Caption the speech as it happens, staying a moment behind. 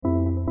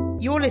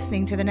You're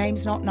listening to the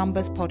Names Not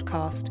Numbers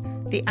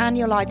podcast, the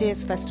annual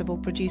Ideas Festival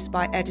produced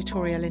by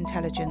Editorial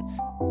Intelligence.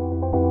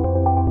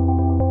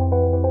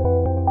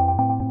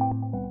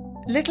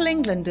 Little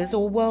Englanders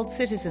or World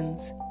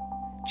Citizens,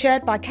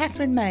 chaired by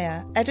Catherine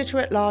Mayer,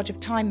 Editor-at-Large of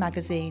Time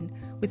magazine,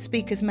 with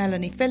speakers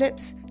Melanie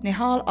Phillips,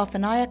 Nihal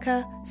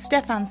Arthanayake,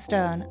 Stefan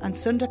Stern and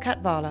Sundar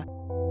Katvala.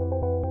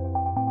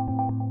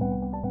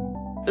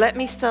 Let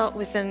me start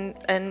with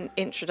an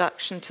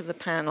introduction to the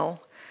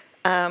panel.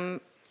 And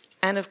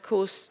of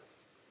course,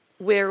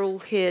 we're all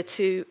here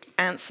to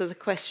answer the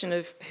question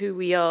of who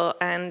we are,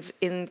 and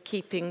in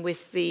keeping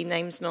with the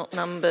Names Not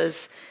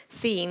Numbers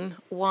theme,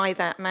 why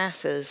that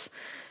matters.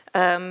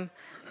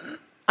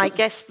 I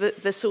guess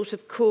the sort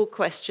of core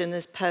question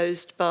as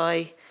posed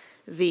by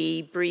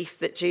the brief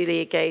that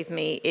Julia gave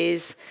me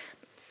is,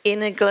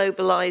 in a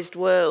globalized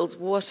world,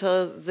 what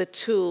are the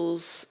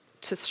tools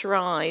to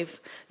thrive,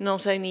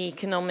 not only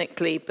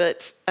economically,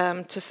 but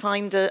to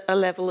find a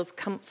level of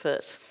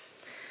comfort?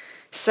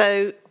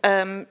 So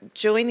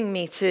joining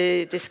me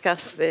to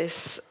discuss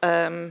this,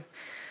 I'm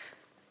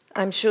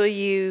sure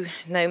you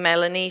know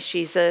Melanie.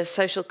 She's a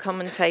social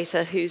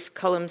commentator whose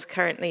columns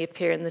currently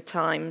appear in The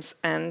Times,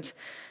 and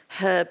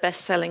her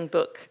best-selling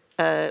book,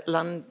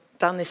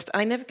 Londonistan.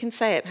 I never can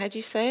say it. How do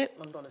you say it?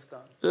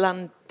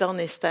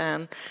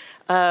 Londonistan.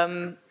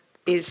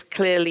 Is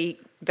clearly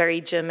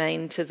very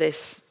germane to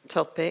this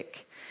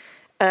topic.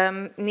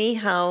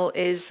 Nihal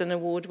is an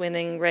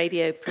award-winning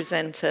radio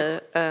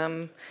presenter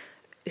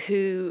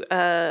who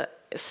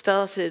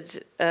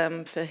started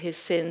for his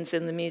sins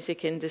in the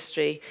music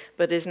industry,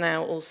 but is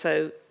now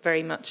also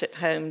very much at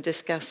home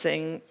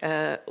discussing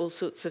all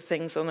sorts of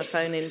things on a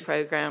phone-in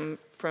program,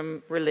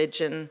 from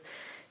religion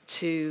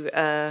to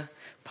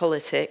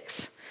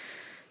politics.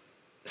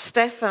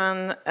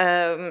 Stefan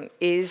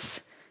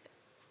is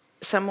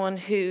someone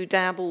who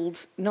threw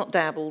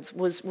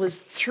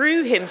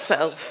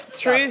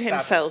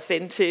himself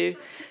into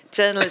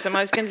journalism.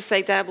 I was going to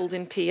say dabbled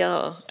in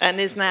PR, and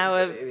is now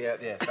Yeah,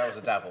 that was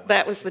a dabble.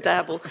 That was the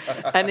dabble,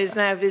 and is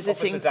now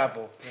visiting. Officer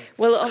dabble.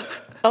 Well,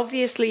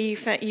 obviously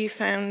you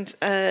found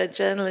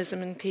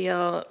journalism and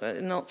PR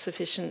not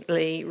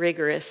sufficiently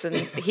rigorous, and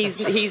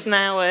he's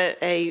now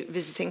a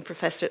visiting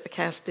professor at the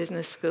Cass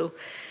Business School.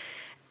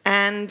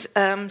 And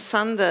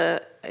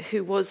Sundar,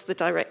 who was the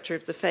director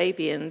of the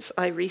Fabians,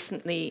 I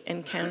recently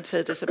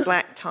encountered at a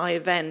black tie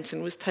event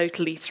and was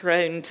totally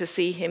thrown to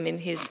see him in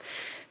his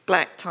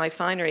black tie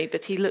finery,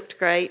 but he looked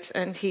great,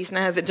 and he's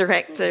now the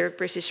director of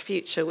British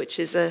Future, which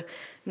is a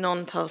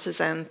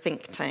non-partisan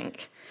think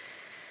tank.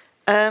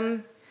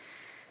 Sorry,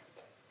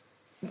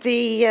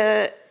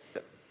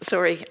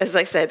 as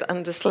I said,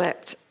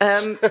 underslept.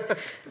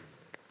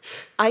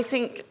 I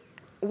think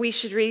we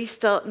should really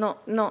start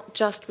not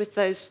just with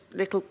those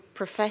little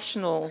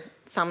professional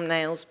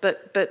thumbnails,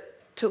 but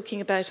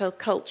talking about our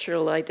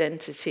cultural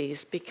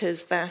identities,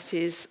 because that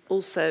is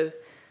also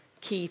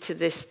key to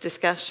this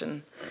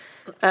discussion.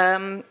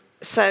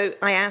 So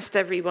I asked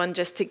everyone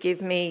just to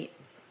give me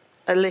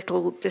a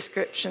little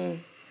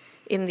description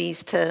in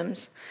these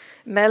terms.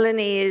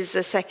 Melanie is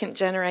a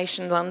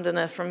second-generation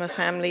Londoner from a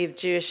family of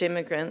Jewish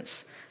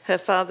immigrants. Her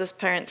father's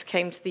parents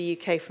came to the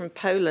UK from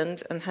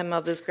Poland, and her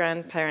mother's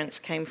grandparents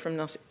came from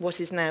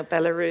what is now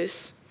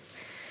Belarus.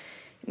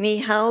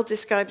 Nihal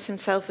describes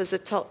himself as a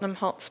Tottenham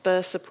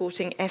Hotspur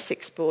supporting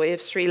Essex boy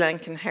of Sri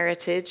Lankan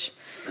heritage.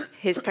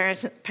 His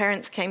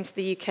parents came to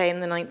the UK in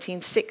the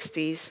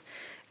 1960s,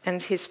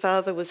 and his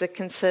father was a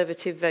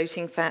conservative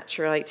voting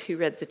Thatcherite who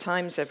read the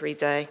Times every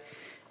day,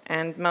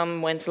 and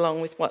mum went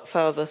along with what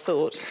father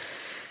thought.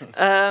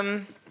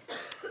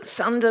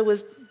 Sundar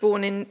was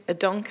born in a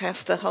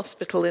Doncaster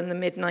hospital in the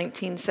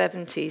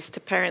mid-1970s to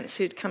parents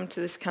who'd come to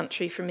this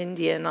country from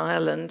India and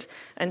Ireland,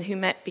 and who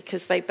met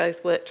because they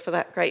both worked for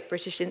that great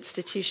British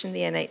institution,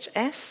 the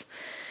NHS.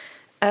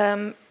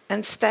 And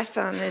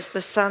Stefan is the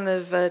son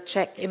of a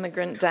Czech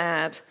immigrant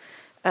dad,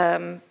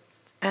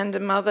 and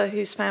a mother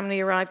whose family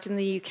arrived in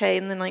the UK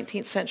in the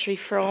 19th century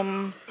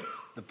from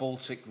the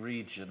Baltic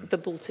region.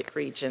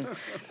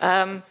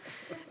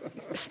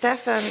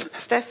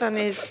 Stefan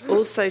is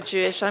also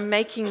Jewish. I'm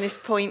making this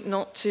point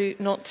not to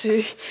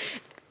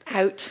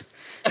out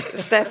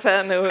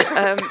Stefan,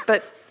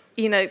 but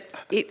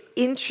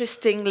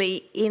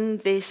interestingly, in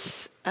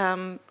this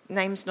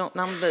Names Not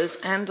Numbers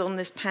and on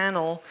this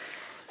panel,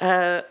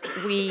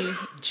 we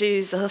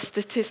Jews are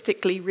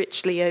statistically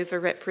richly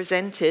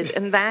overrepresented,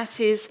 and that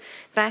is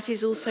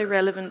also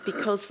relevant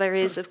because there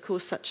is, of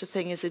course, such a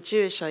thing as a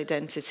Jewish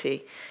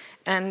identity,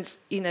 and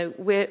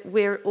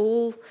we're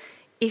all,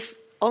 if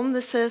on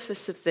the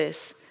surface of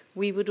this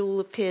we would all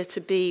appear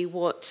to be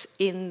what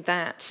in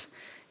that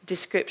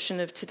description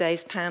of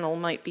today's panel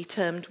might be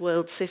termed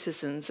world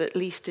citizens, at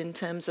least in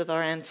terms of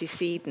our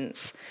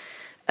antecedents.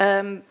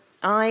 I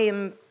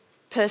am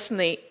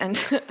personally,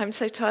 and I'm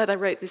so tired I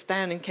wrote this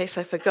down in case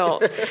I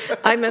forgot,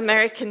 I'm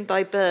American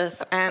by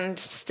birth and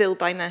still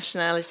by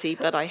nationality,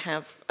 but I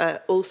have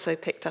also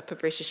picked up a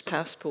British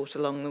passport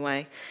along the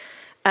way.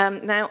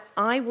 Now,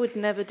 I would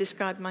never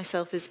describe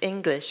myself as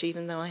English,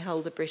 even though I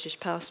hold a British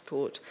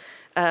passport.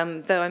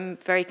 though I'm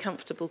very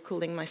comfortable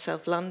calling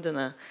myself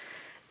Londoner.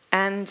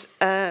 And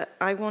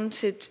I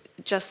wanted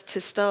just to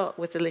start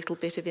with a little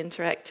bit of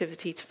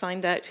interactivity to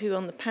find out who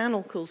on the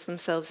panel calls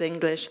themselves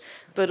English,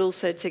 but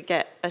also to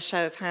get a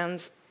show of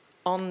hands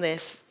on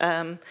this.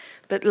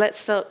 But let's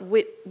start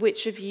with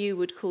which of you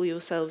would call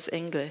yourselves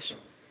English?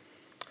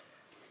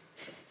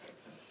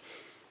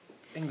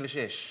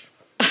 English-ish.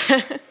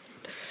 I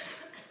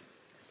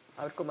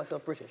would call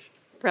myself British.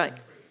 Right.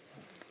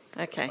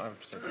 Okay.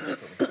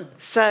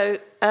 So,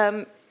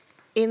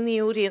 in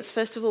the audience,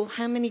 first of all,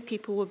 how many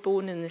people were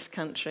born in this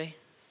country?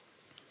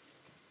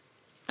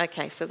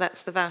 Okay, so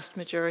that's the vast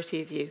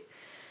majority of you.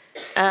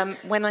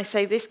 When I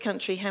say this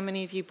country, how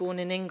many of you born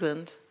in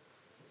England?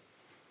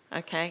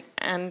 Okay,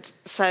 and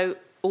so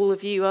all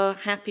of you are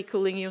happy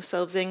calling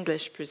yourselves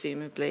English,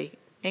 presumably.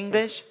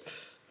 English?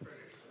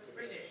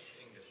 British.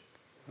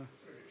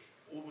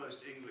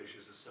 Almost English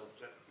is a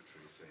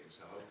self-deprecatory thing,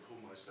 so I would call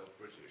myself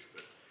British,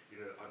 but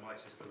I might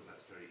say, oh,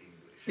 that's very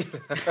English.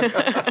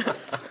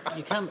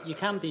 You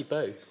can be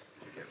both.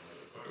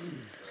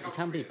 You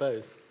can be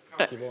both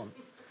if you want.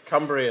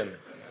 Cumbrian.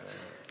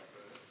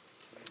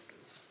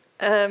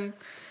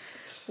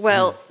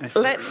 Well,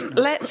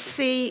 let's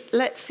see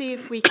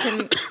if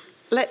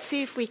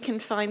we can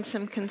find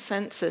some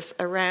consensus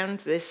around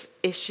this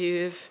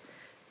issue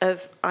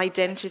of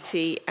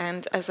identity,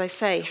 and, as I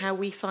say, how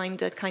we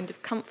find a kind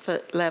of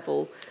comfort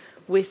level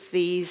with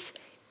these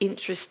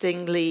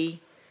interestingly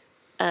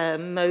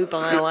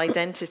mobile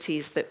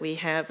identities that we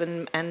have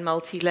and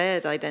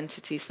multi-layered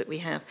identities that we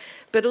have.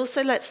 But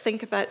also let's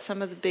think about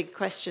some of the big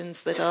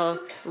questions that are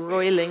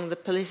roiling the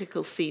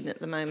political scene at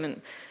the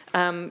moment.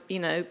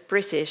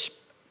 British,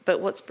 but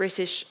what's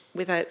British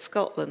without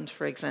Scotland,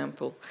 for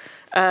example?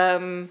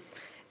 There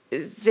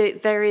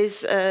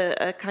is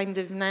a kind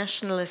of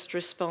nationalist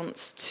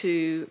response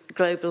to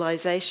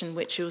globalization,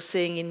 which you're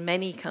seeing in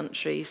many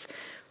countries,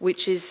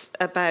 which is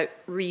about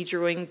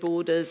redrawing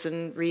borders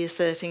and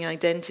reasserting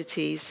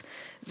identities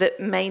that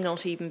may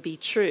not even be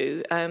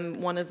true.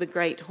 One of the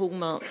great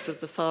hallmarks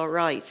of the far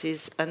right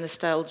is a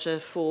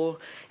nostalgia for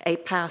a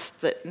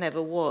past that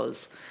never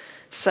was.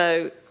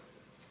 So,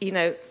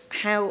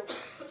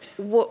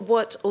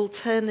 what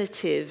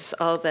alternatives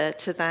are there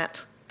to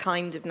that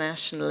kind of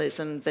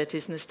nationalism that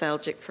is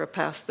nostalgic for a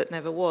past that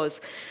never was?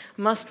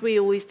 Must we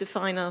always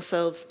define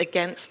ourselves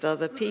against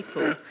other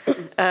people?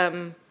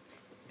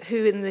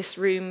 Who in this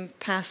room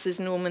passes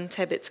Norman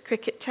Tebbett's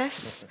cricket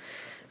tests?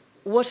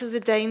 What are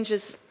the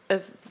dangers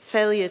of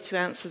failure to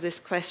answer this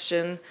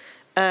question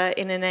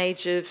in an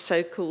age of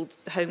so-called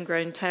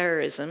homegrown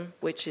terrorism,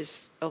 which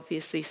is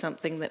obviously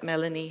something that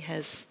Melanie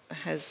has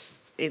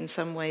in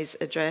some ways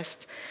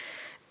addressed?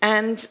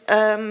 And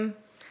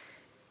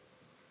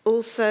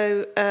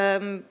also,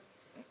 in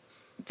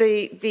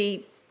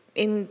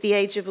the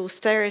age of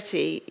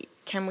austerity,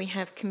 can we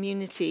have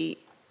community,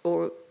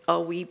 or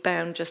are we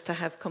bound just to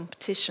have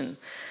competition?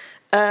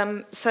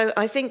 So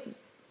I think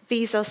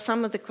these are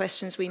some of the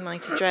questions we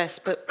might address,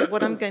 but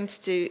what I'm going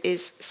to do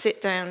is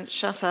sit down,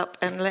 shut up,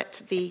 and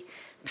let the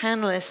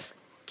panelists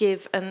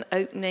give an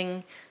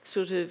opening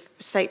sort of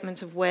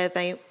statement of where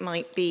they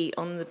might be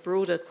on the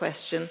broader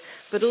question,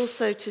 but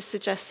also to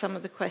suggest some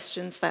of the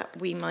questions that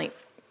we might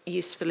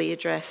usefully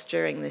address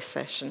during this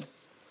session.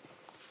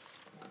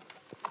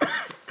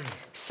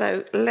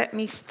 So let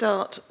me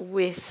start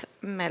with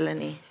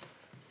Melanie.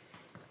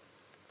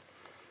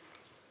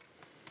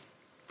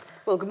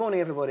 Well, good morning,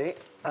 everybody.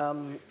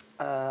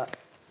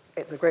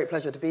 It's a great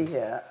pleasure to be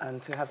here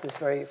and to have this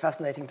very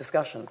fascinating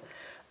discussion.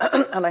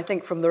 And I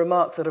think from the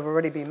remarks that have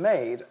already been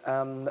made,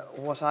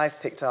 what I've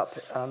picked up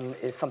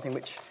is something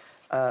which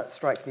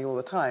strikes me all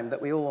the time,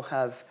 that we all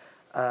have,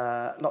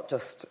 not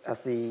just, as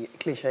the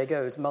cliche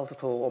goes,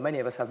 multiple, or many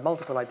of us have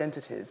multiple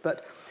identities,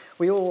 but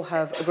we all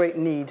have a great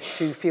need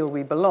to feel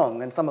we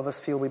belong, and some of us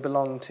feel we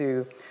belong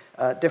to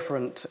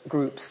different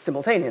groups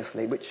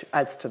simultaneously, which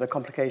adds to the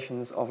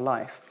complications of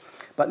life.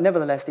 But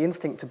nevertheless, the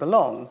instinct to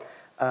belong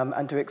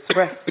and to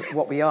express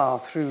what we are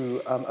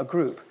through a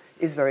group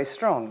is very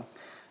strong.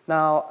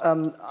 Now,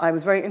 I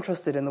was very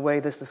interested in the way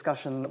this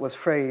discussion was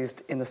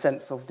phrased in the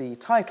sense of the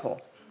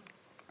title,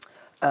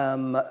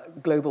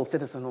 Global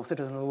Citizen or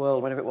Citizen of the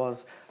World, whatever it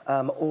was,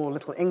 or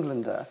Little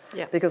Englander,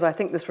 because I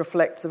think this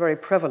reflects a very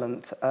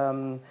prevalent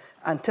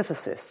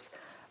antithesis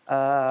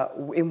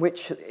in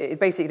which it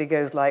basically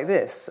goes like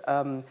this.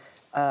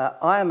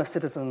 I am a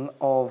citizen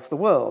of the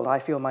world. I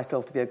feel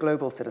myself to be a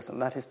global citizen.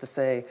 That is to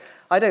say,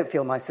 I don't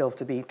feel myself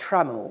to be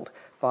trammeled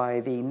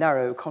by the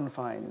narrow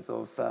confines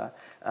of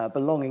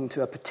belonging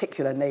to a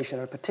particular nation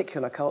or a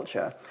particular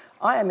culture.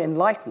 I am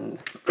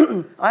enlightened.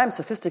 I am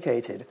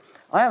sophisticated.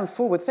 I am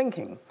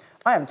forward-thinking.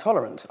 I am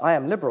tolerant. I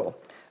am liberal.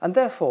 And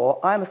therefore,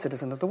 I am a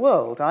citizen of the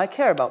world. I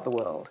care about the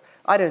world.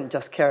 I don't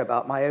just care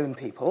about my own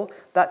people.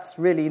 That's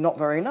really not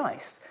very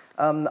nice.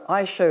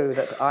 I show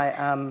that I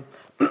am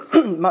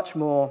much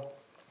more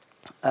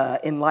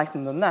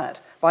enlightened than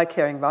that by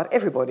caring about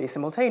everybody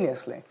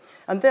simultaneously.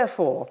 And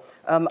therefore,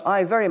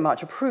 I very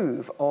much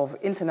approve of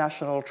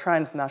international,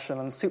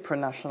 transnational, and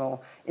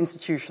supranational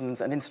institutions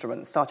and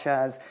instruments, such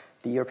as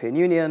the European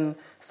Union,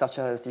 such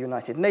as the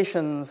United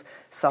Nations,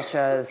 such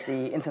as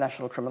the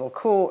International Criminal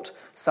Court,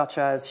 such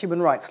as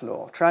human rights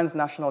law.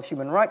 Transnational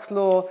human rights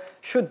law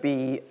should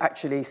be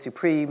actually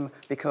supreme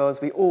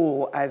because we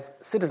all, as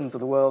citizens of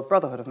the world,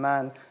 brotherhood of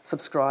man,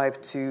 subscribe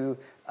to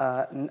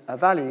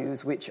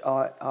values which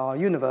are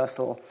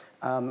universal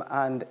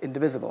and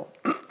indivisible.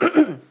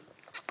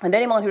 And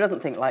anyone who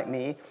doesn't think like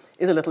me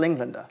is a little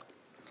Englander.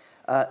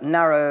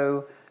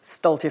 Narrow,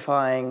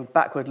 stultifying,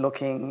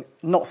 backward-looking,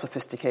 not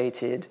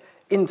sophisticated,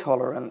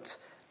 intolerant,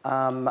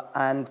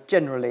 and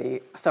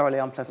generally a thoroughly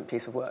unpleasant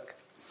piece of work.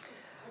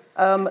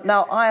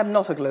 Now, I am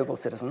not a global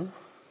citizen.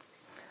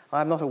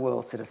 I am not a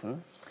world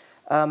citizen.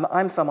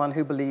 I'm someone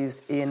who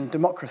believes in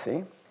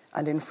democracy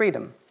and in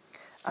freedom.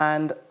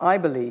 And I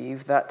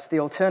believe that the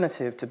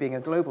alternative to being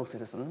a global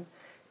citizen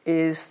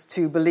is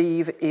to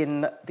believe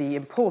in the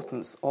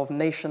importance of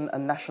nation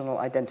and national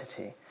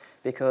identity.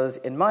 Because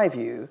in my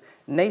view,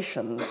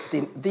 nation,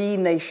 the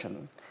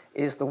nation,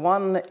 is the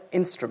one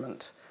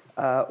instrument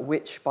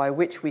by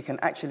which we can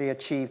actually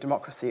achieve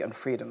democracy and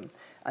freedom.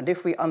 And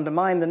if we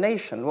undermine the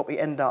nation, what we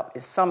end up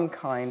is some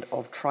kind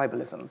of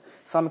tribalism,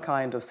 some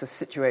kind of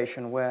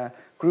situation where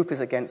group is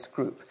against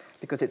group.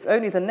 Because it's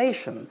only the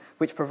nation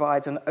which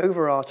provides an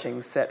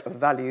overarching set of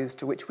values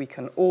to which we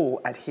can all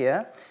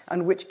adhere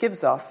and which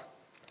gives us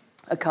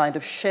a kind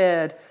of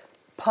shared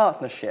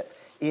partnership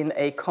in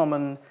a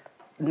common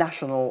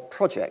national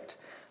project.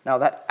 Now,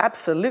 that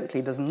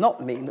absolutely does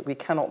not mean that we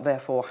cannot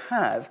therefore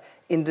have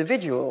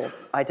individual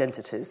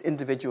identities,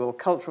 individual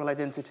cultural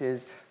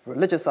identities,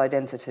 religious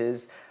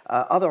identities,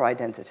 other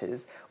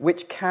identities,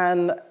 which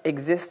can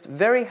exist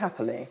very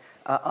happily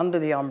under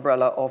the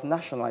umbrella of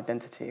national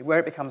identity. Where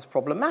it becomes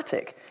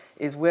problematic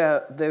is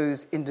where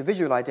those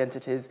individual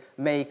identities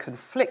may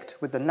conflict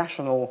with the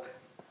national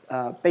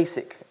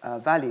basic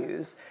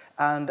values,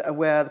 and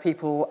where the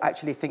people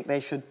actually think they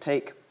should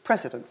take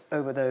precedence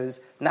over those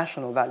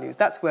national values.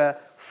 That's where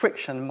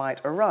friction might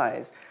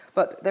arise.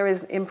 But there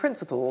is, in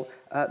principle,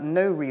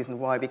 no reason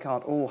why we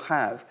can't all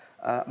have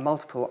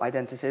multiple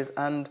identities,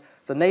 and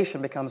the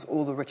nation becomes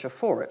all the richer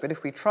for it. But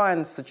if we try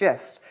and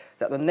suggest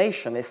that the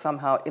nation is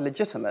somehow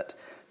illegitimate,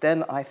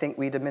 then I think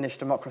we diminish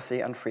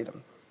democracy and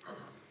freedom.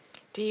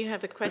 Do you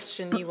have a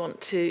question you want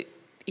to...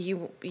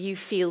 You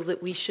feel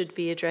that we should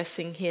be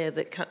addressing here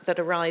that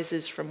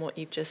arises from what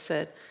you've just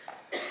said?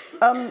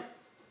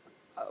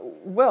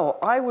 Well,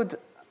 I would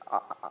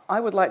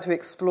like to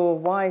explore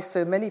why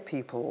so many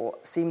people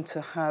seem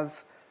to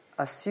have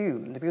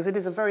assumed, because it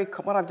is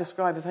what I've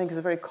described, I think, is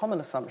a very common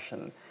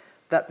assumption,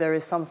 that there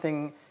is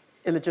something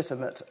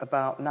illegitimate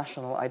about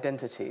national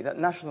identity, that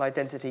national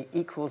identity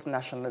equals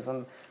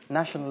nationalism,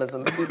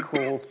 nationalism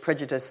equals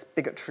prejudice,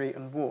 bigotry,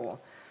 and war.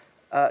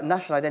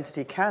 National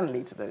identity can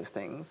lead to those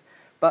things,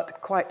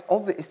 but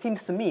it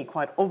seems to me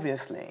quite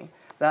obviously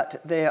that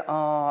there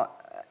are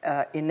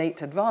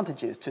innate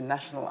advantages to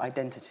national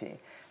identity.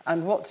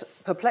 And what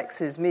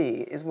perplexes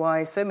me is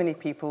why so many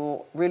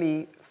people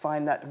really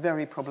find that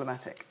very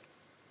problematic.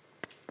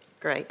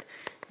 Great.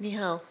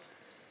 Nihal?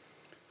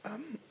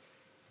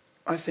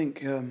 I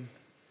think,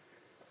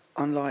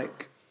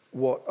 unlike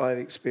what I've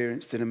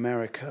experienced in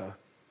America,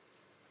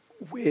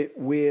 if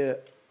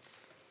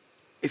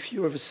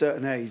you're of a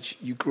certain age,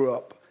 you grew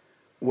up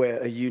where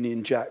a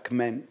Union Jack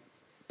meant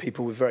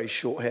people with very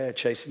short hair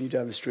chasing you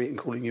down the street and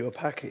calling you a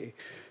Paki.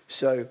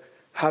 So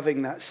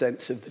having that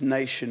sense of the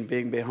nation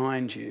being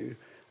behind you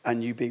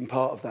and you being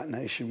part of that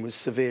nation was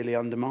severely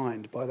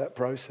undermined by that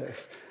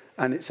process.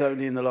 And it's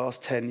only in the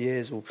last 10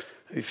 years or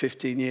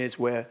 15 years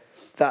where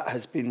that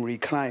has been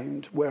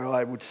reclaimed, where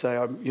I would say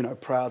I'm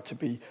proud to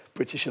be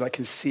British and I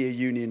can see a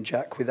Union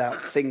Jack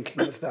without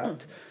thinking of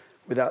that,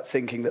 without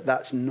thinking that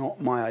that's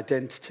not my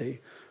identity.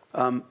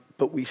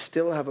 But we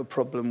still have a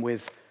problem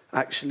with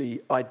actually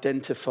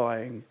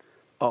identifying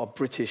our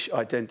British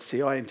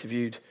identity. I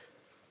interviewed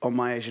on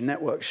my Asian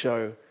Network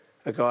show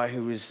a guy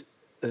who was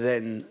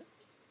then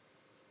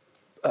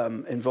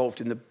involved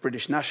in the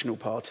British National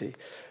Party,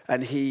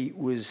 and he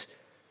was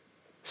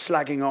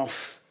slagging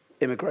off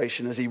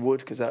immigration as he would,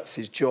 because that's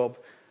his job,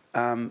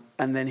 and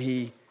then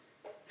he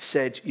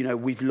said,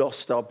 we've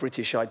lost our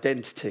British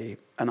identity.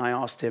 And I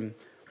asked him,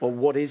 well,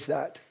 what is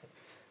that?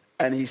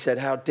 And he said,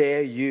 how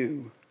dare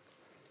you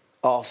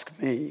ask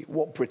me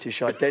what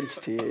British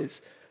identity is?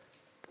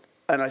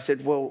 And I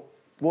said, well,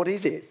 what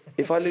is it?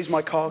 If I lose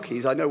my car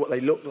keys, I know what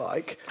they look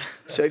like.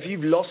 So if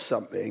you've lost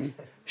something,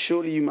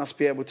 surely you must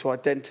be able to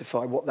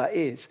identify what that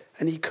is.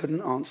 And he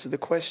couldn't answer the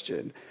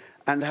question.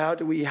 And how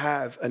do we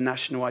have a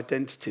national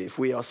identity if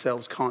we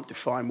ourselves can't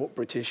define what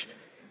British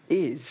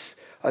is?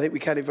 I think we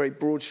can in very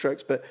broad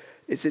strokes, but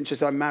it's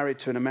interesting. I'm married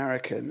to an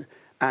American,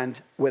 and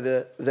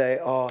whether they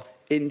are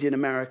Indian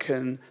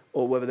American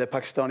or whether they're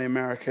Pakistani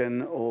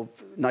American or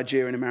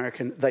Nigerian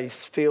American, they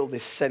feel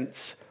this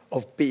sense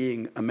of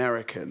being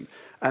American.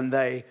 And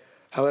they,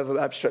 however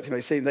abstract it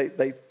may seem,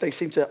 they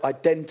seem to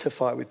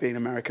identify with being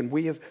American.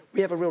 We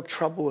have a real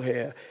trouble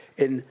here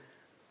in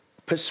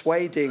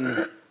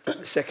persuading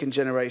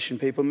second-generation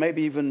people,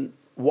 maybe even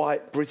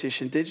white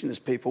British indigenous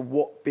people,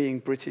 what being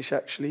British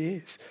actually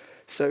is.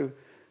 So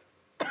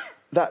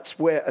that's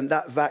where, and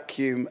that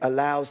vacuum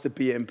allows the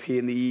BNP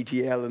and the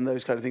EDL and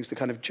those kind of things to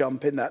kind of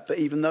jump in that, but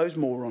even those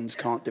morons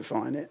can't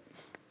define it.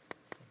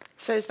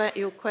 So is that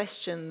your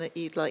question that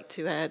you'd like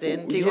to add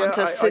in? Do you Yeah, want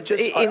us to,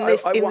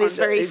 in this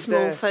very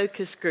small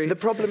focus group? The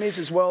problem is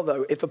as well,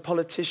 though, if a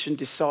politician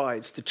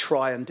decides to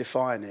try and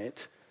define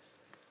it,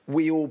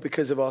 we all,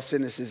 because of our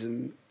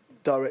cynicism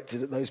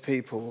directed at those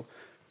people,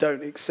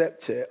 don't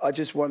accept it. I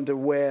just wonder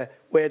where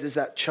does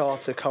that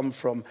charter come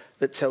from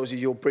that tells you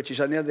you're British?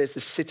 I know there's the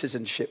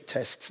citizenship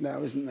tests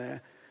now, isn't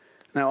there?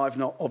 Now, I've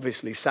not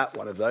obviously sat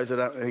one of those. I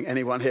don't think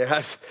anyone here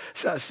has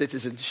sat a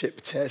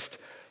citizenship test.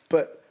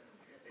 But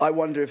I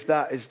wonder if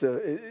that is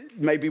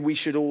maybe we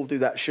should all do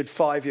that. Should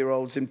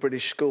 5-year-olds in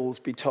British schools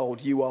be told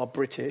you are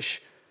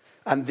British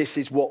and this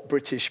is what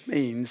British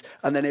means?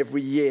 And then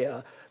every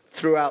year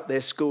throughout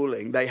their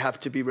schooling, they have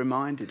to be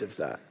reminded of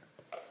that.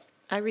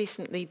 I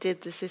recently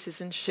did the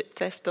citizenship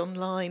test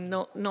online,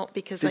 not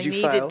because Did I you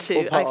needed fail to.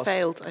 or pass? I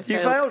failed. You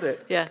failed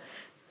it? Yeah.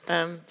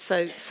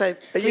 So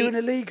Are you an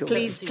illegal?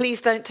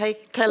 Please don't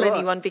tell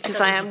anyone because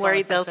I am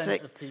worried they'll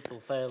take. 75% of people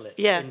fail it.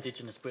 Yeah.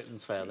 Indigenous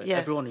Britons fail it. Yeah.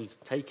 Everyone who's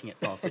taking it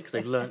passes it because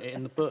they've learnt it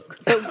in the book.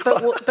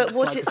 But what it's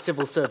like it, a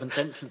civil servant's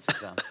entrance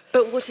exam.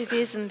 But what it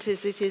isn't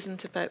is it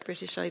isn't about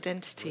British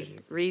identity.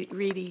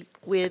 Really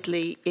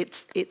weirdly,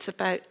 it's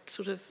about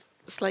sort of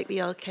slightly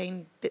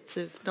arcane bits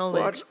of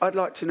knowledge. Well, I'd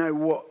like to know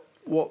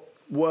what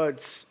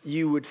words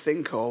you would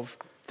think of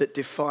that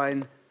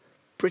define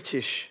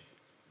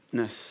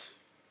Britishness,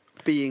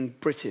 being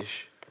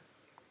British.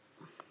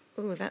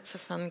 Oh, that's a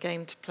fun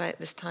game to play at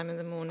this time of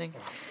the morning.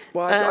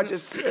 Well, I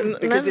just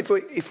because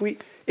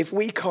if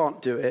we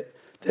can't do it,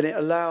 then it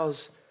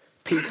allows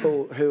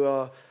people who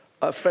are.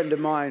 A friend of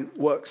mine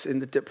works in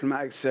the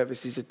diplomatic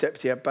service. He's a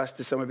deputy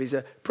ambassador. He's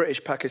a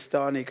British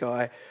Pakistani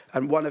guy,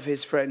 and one of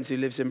his friends who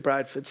lives in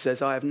Bradford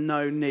says, "I have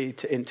no need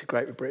to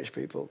integrate with British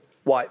people,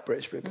 white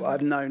British people. I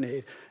have no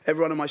need.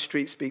 Everyone on my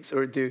street speaks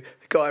Urdu.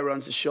 The guy who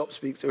runs the shop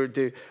speaks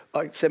Urdu.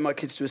 I send my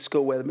kids to a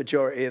school where the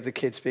majority of the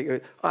kids speak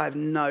Urdu. I have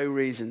no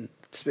reason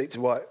to speak to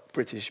white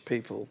British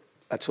people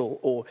at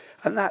all.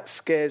 And that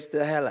scares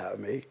the hell out of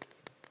me.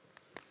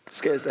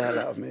 Scares the hell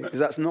out of me because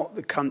that's not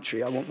the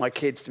country I want my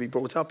kids to be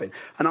brought up in.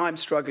 And I'm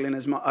struggling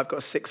as much. I've got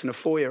a 6 and a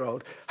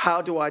 4-year-old. How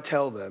do I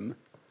tell them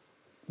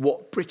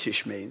what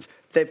British means?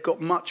 They've got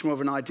much more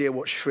of an idea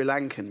what Sri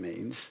Lankan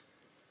means.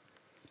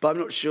 But I'm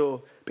not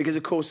sure, because,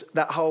 of course,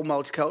 that whole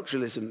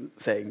multiculturalism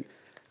thing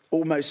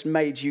almost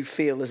made you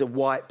feel, as a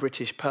white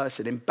British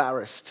person,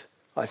 embarrassed,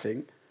 I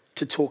think,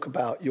 to talk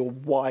about your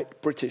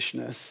white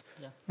Britishness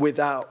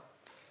without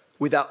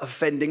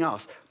offending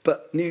us.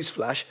 But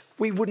newsflash,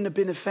 we wouldn't have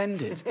been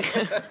offended.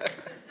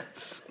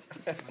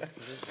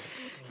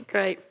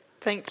 Great,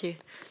 thank you.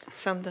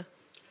 Sander?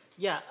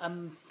 Yeah,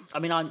 I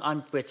mean,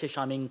 I'm British,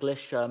 I'm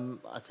English. I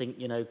think,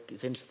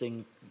 it's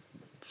interesting,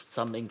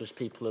 some English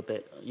people are a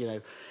bit,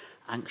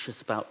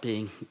 anxious about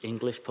being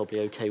English,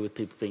 probably okay with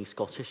people being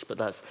Scottish, but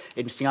that's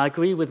interesting. I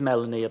agree with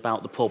Melanie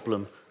about the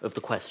problem of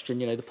the question.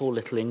 The poor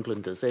little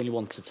Englanders, they only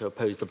wanted to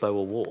oppose the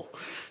Boer War,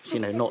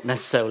 not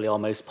necessarily our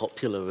most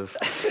popular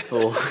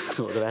or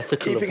sort of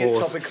ethical of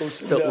wars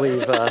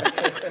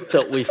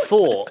that we've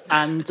fought.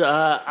 And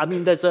I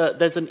mean, there's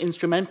an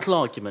instrumental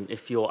argument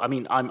if you're. I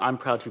mean, I'm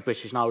proud to be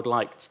British, and I would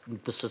like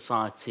the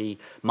society,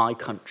 my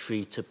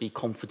country, to be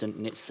confident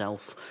in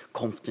itself,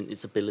 confident in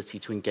its ability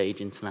to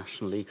engage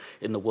internationally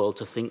in the world,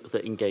 to think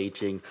that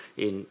engaging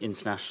in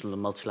international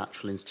and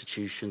multilateral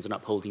institutions and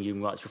upholding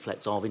human rights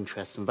reflects our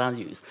interests and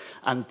values.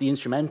 And the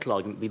instrumental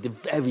argument would be the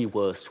very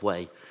worst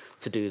way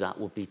to do that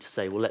would be to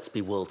say, well, let's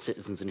be world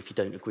citizens, and if you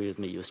don't agree with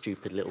me, you're a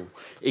stupid little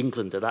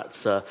Englander.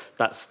 That's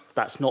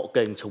not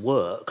going to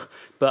work.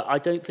 But I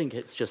don't think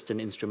it's just an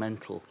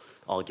instrumental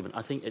argument.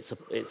 I think it's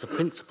a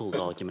principled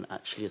argument,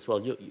 actually, as well.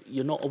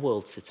 You're not a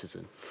world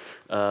citizen.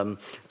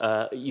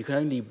 You can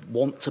only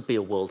want to be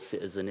a world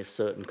citizen if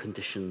certain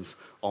conditions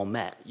are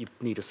met. You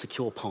need a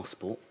secure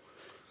passport,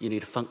 you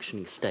need a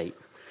functioning state,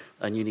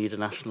 and you need a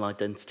national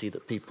identity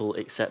that people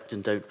accept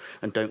and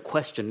don't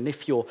question. And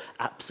if you're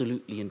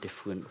absolutely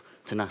indifferent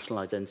to national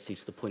identity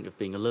to the point of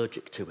being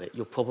allergic to it,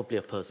 you're probably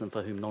a person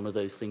for whom none of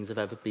those things have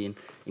ever been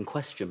in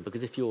question.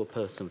 Because if you're a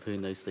person for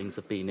whom those things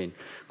have been in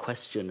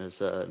question, as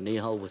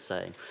Nihal was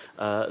saying,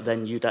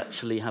 then you'd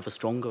actually have a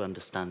stronger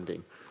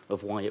understanding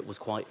of why it was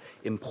quite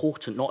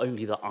important, not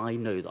only that I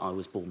know that I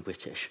was born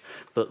British,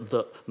 but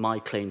that my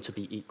claim to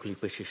be equally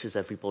British as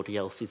everybody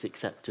else is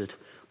accepted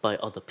by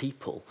other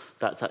people.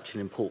 That's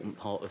actually an important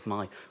part of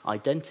my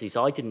identity.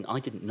 So I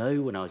didn't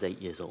know when I was 8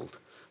 years old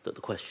that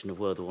the question of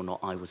whether or not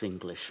I was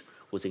English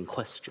was in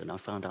question. I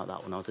found out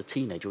that when I was a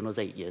teenager. When I was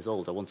 8 years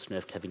old, I wanted to know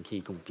if Kevin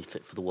Keegan would be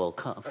fit for the World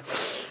Cup.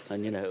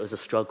 And, it was a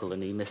struggle,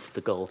 and he missed the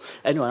goal.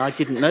 Anyway, I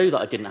didn't know that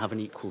I didn't have an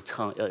equal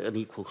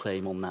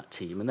claim on that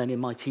team. And then in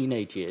my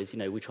teenage years,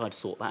 we tried to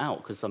sort that out,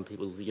 because some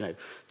people,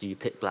 do you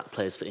pick black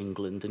players for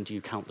England, and do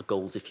you count the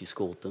goals if you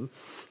scored them?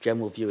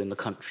 General view in the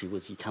country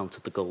was you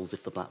counted the goals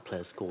if the black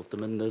players scored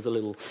them. And there's a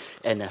little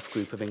NF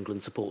group of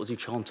England supporters who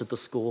chanted the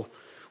score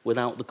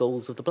without the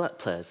goals of the black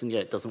players. And yeah,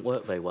 it doesn't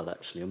work very well,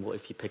 actually. And what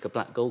if you pick a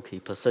black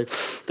goalkeeper? So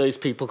those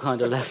people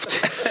kind of left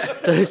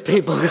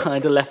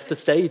the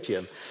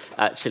stadium,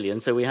 actually.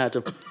 And so we had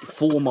a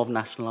form of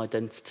national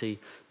identity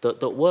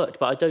that worked.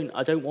 But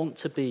I don't want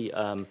to be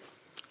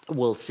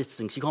world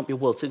citizens. You can't be a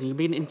world citizen. You can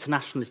be an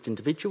internationalist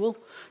individual.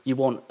 You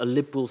want a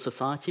liberal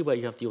society where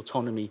you have the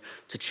autonomy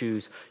to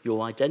choose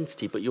your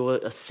identity, but you're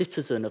a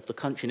citizen of the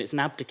country, and it's an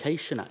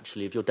abdication,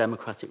 actually, of your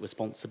democratic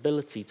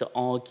responsibility to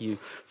argue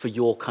for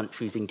your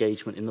country's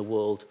engagement in the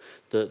world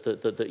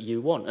that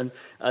you want. And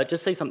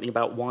just say something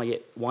about why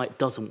it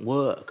doesn't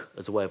work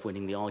as a way of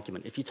winning the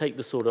argument. If you take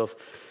the sort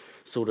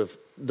of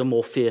the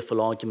more fearful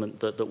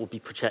argument that will be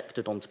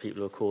projected onto people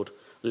who are called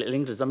Little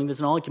Englanders. I mean, there's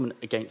an argument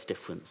against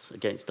difference,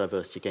 against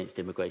diversity, against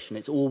immigration.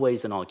 It's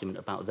always an argument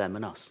about them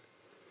and us.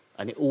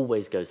 And it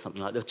always goes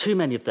something like, there are too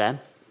many of them,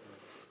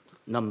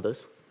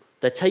 numbers.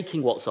 They're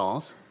taking what's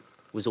ours,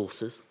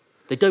 resources.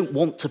 They don't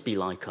want to be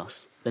like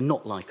us. They're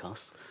not like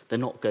us. They're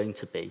not going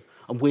to be.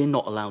 And we're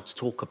not allowed to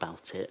talk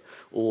about it,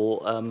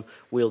 or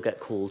we'll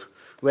get called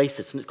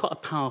racist. And it's quite a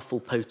powerful,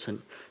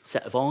 potent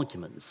set of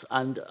arguments.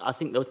 And I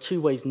think there are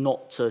two ways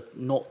not to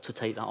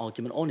take that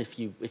argument on if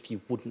you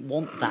wouldn't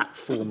want that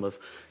form of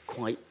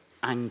quite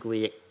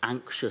angry,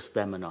 anxious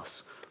them and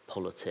us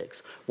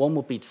politics. One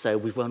would be to say,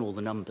 we've run all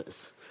the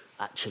numbers.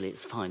 Actually,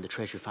 it's fine. The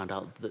Treasury found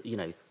out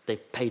that,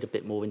 they've paid a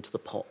bit more into the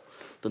pot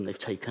than they've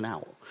taken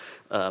out.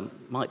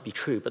 Might be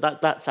true,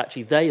 but that's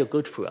actually, they are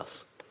good for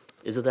us.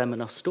 Is a them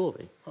and us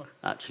story.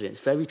 Actually, it's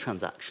very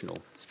transactional,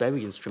 it's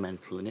very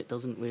instrumental, and it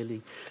doesn't really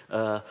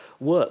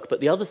work. But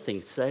the other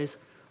thing to say is,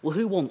 well,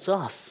 who wants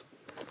us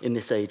in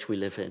this age we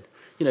live in?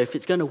 If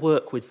it's going to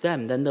work with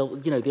them, then they'll,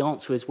 the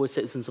answer is we're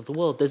citizens of the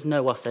world. There's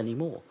no us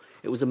anymore.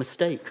 It was a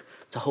mistake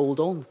to hold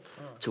on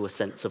to a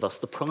sense of us.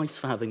 The price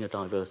for having a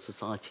diverse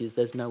society is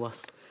there's no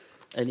us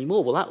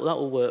anymore. Well, that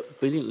will work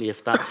brilliantly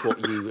if that's what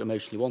you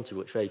emotionally wanted,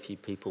 which very few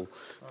people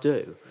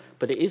do.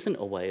 But it isn't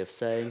a way of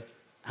saying,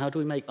 how do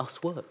we make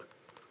us work?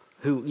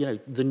 Who,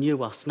 the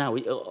new us now,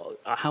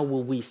 how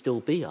will we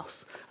still be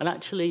us? And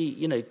actually,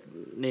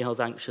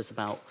 Nihal's anxious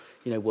about,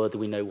 whether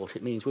we know what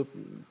it means. We're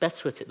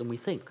better at it than we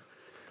think.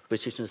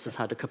 Britishness has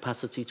had a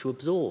capacity to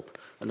absorb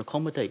and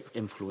accommodate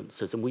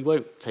influences, and we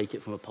won't take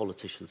it from a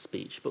politician's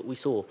speech, but we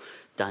saw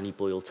Danny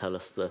Boyle tell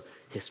us the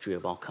history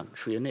of our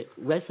country, and it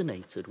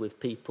resonated with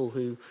people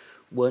who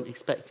weren't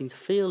expecting to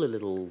feel a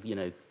little,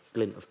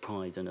 glint of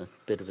pride and a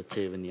bit of a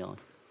tear in the eye.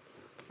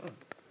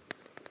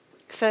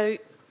 So,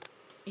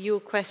 your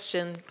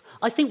question...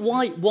 I think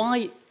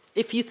why,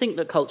 if you think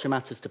that culture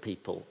matters to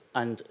people,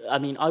 and I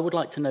mean, I would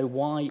like to know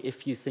why,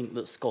 if you think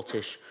that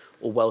Scottish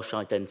or Welsh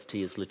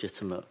identity is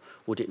legitimate,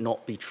 would it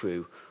not be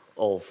true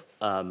of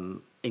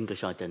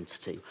English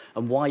identity?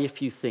 And why,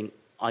 if you think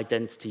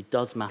identity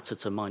does matter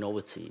to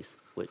minorities,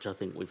 which I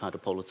think we've had a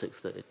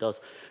politics that it does,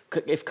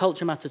 if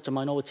culture matters to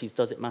minorities,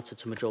 does it matter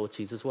to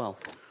majorities as well?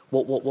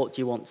 What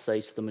do you want to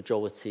say to the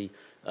majority,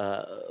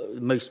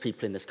 most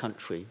people in this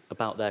country,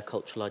 about their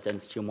cultural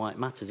identity and why it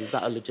matters? Is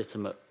that a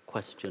legitimate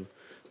question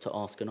to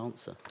ask and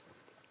answer?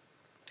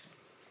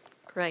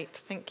 Great,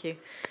 thank you.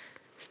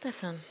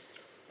 Stefan?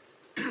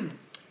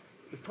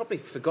 We've probably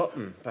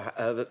forgotten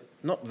that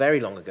not very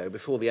long ago,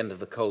 before the end of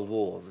the Cold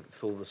War,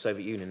 before the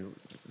Soviet Union,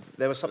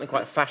 there was something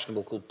quite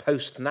fashionable called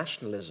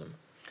post-nationalism.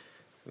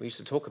 We used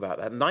to talk about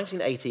that. In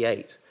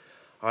 1988,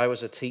 I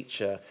was a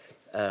teacher,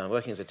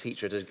 working as a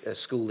teacher at a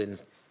school in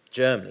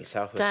Germany,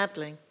 south of...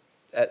 Dabbling.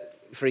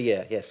 For a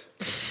year, yes.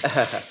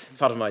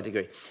 Part of my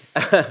degree.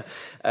 A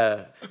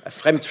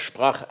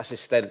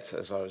Fremdsprachassistent,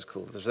 as I was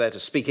called. I was there to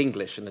speak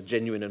English in a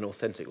genuine and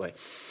authentic way.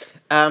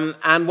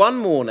 And one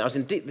morning, I was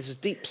in this is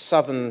deep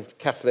southern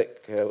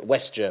Catholic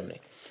West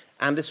Germany,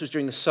 and this was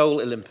during the Seoul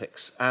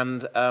Olympics.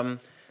 And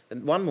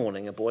one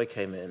morning, a boy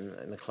came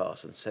in the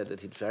class and said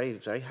that he'd very,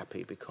 very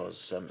happy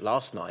because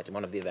last night, in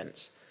one of the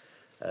events,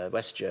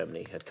 West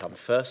Germany had come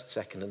first,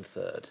 second, and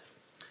third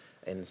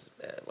in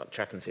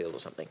track and field or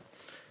something.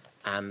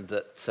 And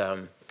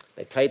that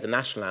they played the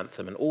national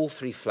anthem, and all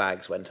three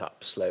flags went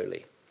up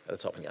slowly at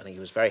the top. I think he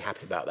was very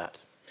happy about that.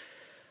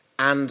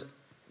 And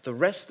the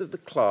rest of the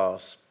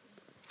class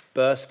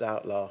burst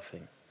out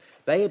laughing.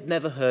 They had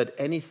never heard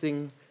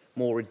anything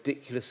more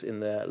ridiculous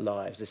in their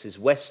lives. This is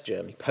West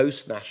Germany,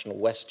 post-national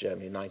West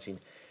Germany in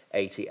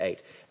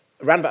 1988.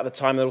 Around about the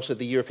time, there were also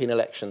the European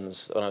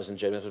elections when I was in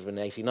Germany. It would have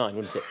been 1989,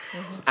 wouldn't it?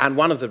 Mm-hmm. And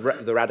one of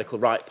the radical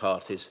right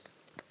parties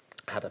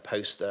had a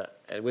poster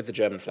with the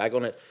German flag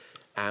on it,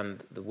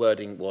 and the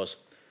wording was,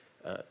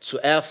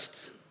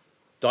 Zuerst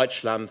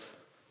Deutschland,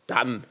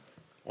 dann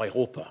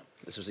Europa.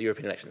 This was the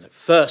European elections.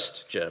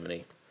 First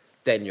Germany,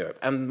 then Europe.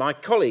 And my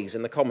colleagues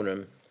in the common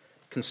room,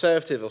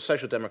 Conservative or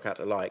Social Democrat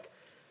alike,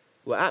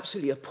 were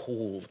absolutely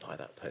appalled by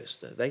that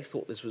poster. They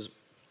thought this was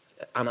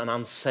an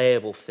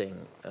unsayable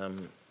thing,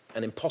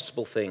 an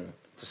impossible thing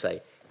to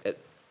say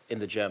in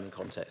the German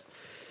context.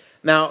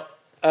 Now,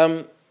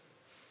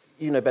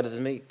 you know better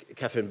than me,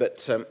 Catherine,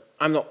 but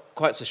I'm not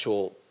quite so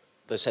sure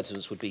those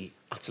sentiments would be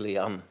utterly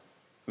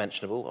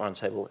unmentionable or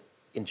unsayable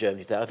in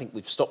Germany today. I think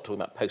we've stopped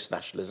talking about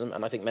post-nationalism,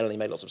 and I think Melanie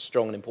made lots of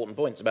strong and important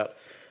points about,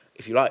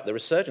 if you like, the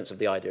resurgence of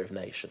the idea of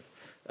nation.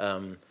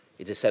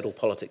 It is said all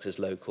politics is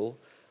local,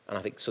 and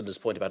I think Sunda's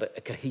point about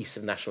a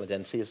cohesive national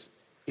identity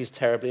is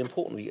terribly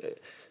important.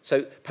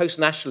 So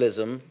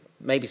post-nationalism,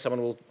 maybe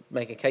someone will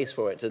make a case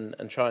for it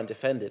and try and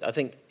defend it. I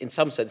think in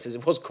some senses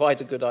it was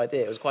quite a good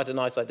idea. It was quite a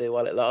nice idea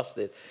while it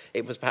lasted.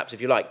 It was perhaps,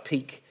 if you like,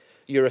 peak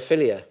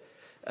Europhilia.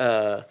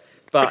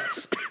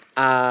 But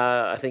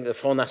I think the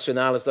Front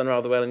National has done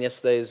rather well in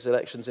yesterday's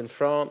elections in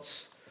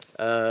France.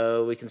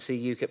 We can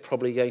see UKIP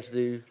probably going to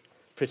do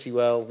pretty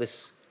well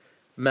this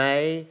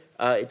May.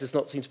 It does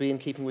not seem to be in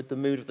keeping with the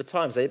mood of the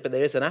times, but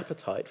there is an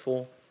appetite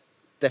for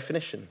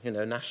definition,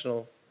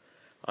 national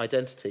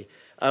identity.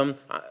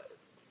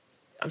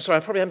 I'm sorry, I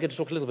probably am going to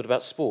talk a little bit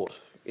about sport.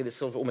 It is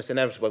sort of almost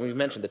inevitable. When we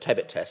mentioned the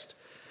Tebbit test.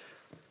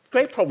 The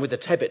great problem with the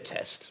Tebbit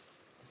test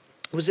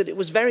was that it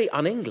was very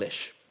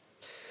un-English.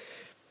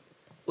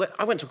 Well,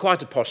 I went to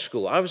quite a posh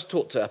school. I was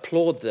taught to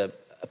applaud the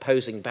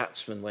opposing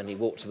batsman when he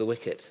walked to the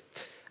wicket.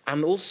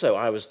 And also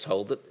I was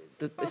told that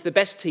if the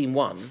best team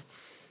won,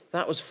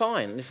 that was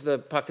fine. If the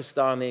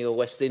Pakistani or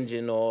West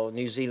Indian or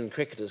New Zealand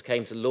cricketers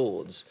came to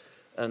Lord's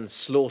and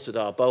slaughtered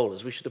our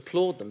bowlers, we should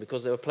applaud them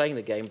because they were playing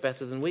the game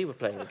better than we were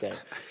playing the game.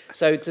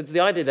 So to the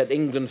idea that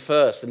England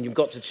first and you've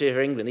got to cheer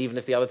England even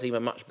if the other team are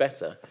much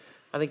better,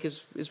 I think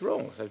is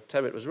wrong. So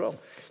Tebbit was wrong.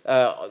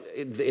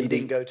 He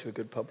didn't go to a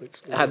good public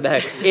school.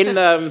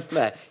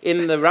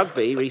 In the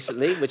rugby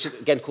recently, which is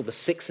again called the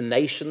Six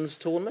Nations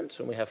tournament,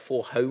 and we have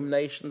 4 home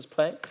nations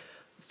playing,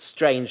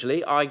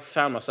 strangely, I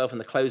found myself in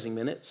the closing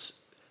minutes.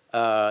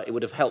 It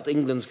would have helped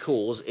England's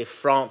cause if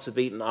France had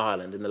beaten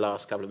Ireland in the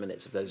last couple of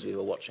minutes, if those of you who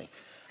were watching.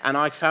 And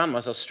I found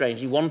myself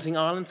strangely wanting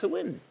Ireland to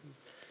win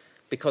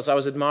because I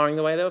was admiring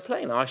the way they were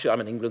playing.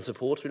 I'm an England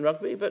supporter in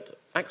rugby, but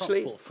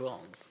actually... Can't support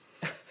France.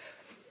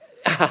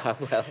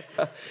 Well,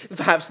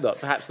 perhaps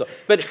not.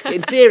 But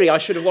in theory, I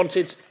should have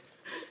wanted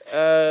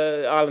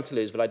Ireland to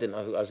lose, but I didn't.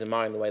 I was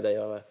admiring the way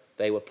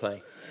they were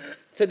playing.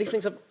 So these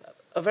things are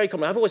very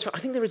common. I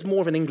think there is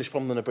more of an English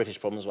problem than a British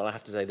problem as well, I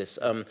have to say this.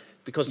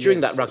 Because during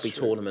that rugby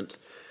tournament,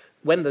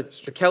 when the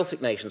Celtic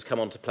nations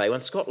come on to play,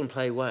 when Scotland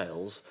play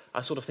Wales,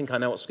 I sort of think I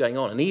know what's going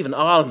on. And even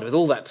Ireland, with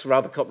all that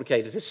rather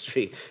complicated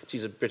history, which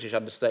is a British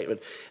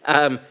understatement,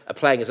 are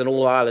playing as an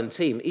all-Ireland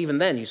team, even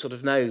then you sort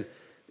of know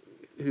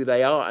who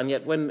they are. And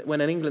yet when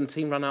an England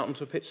team run out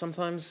onto a pitch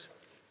sometimes,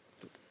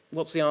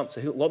 what's the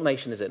answer? What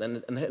nation is it?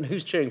 And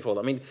who's cheering for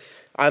them? I mean,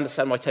 I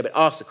understand why Tebbit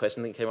asked the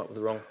question, I think he came up with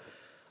the wrong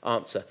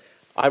answer.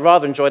 I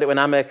rather enjoyed it when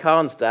Amir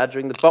Khan's dad,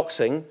 during the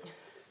boxing,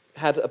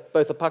 had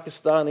both a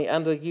Pakistani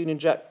and a Union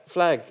Jack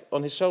flag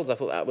on his shoulders. I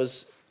thought that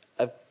was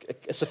a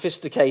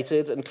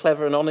sophisticated and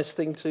clever and honest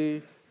thing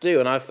to do,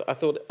 and I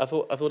thought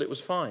it was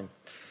fine.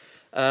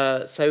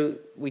 So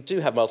we do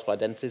have multiple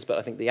identities, but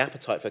I think the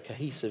appetite for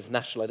cohesive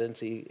national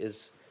identity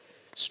is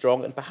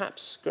strong and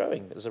perhaps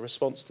growing as a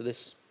response to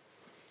this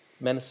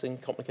menacing,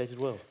 complicated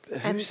world.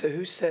 Who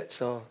sets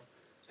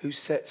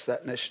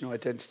that national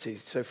identity?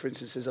 So, for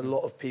instance, there's a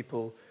lot of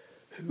people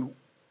who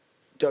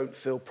don't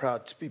feel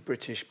proud to be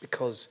British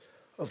because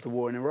of the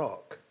war in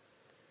Iraq.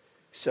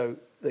 So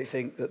they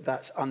think that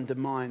that's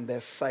undermined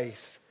their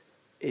faith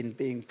in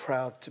being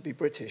proud to be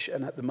British.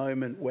 And at the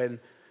moment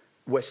when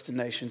Western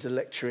nations are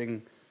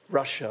lecturing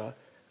Russia,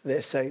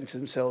 they're saying to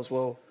themselves,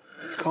 well,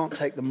 you can't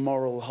take the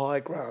moral high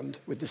ground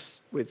with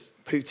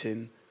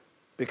Putin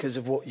because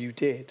of what you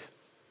did.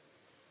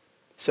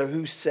 So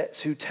who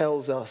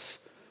tells us,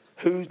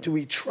 who do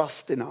we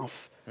trust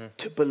enough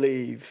to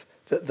believe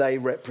that they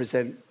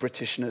represent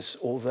Britishness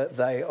or that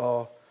they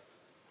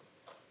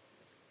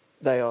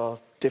are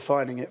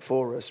defining it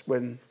for us,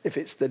 when if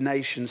it's the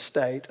nation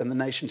state and the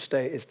nation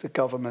state is the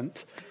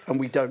government and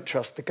we don't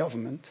trust the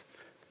government,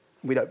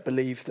 we don't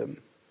believe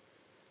them,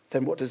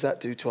 then what does that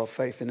do to our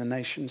faith in a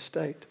nation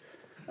state?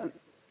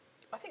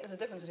 I think there's a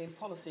difference between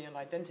policy and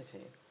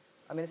identity.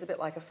 I mean, it's a bit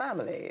like a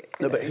family.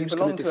 But you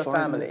belong to a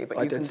family,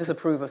 but you can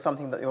disapprove of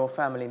something that your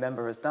family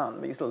member has done,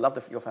 but you still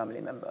love your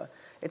family member.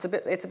 It's a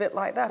bit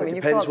like that. Well, I mean,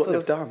 it depends you can't what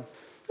they've done.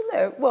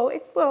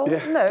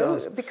 No,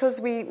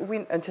 because we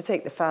and to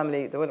take the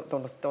family, don't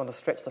want to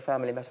stretch the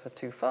family metaphor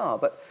too far,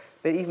 but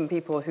even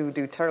people who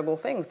do terrible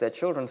things, their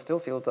children still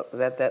feel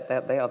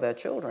that they are their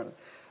children.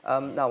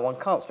 Now, one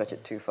can't stretch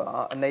it too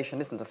far. A nation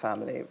isn't a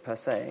family per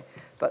se,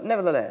 but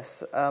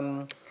nevertheless,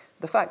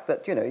 the fact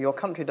that your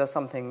country does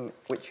something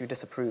which you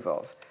disapprove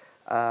of,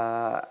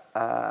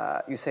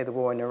 you say the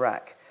war in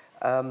Iraq.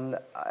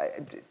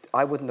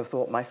 I wouldn't have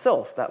thought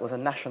myself that was a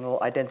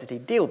national identity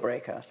deal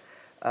breaker.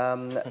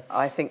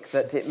 I think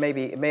that it may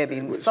have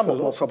been somewhat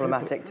more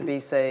problematic to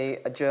be, say,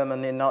 a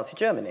German in Nazi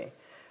Germany.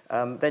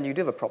 Then you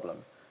do have a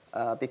problem,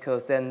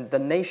 because then the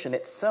nation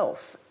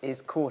itself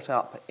is caught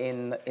up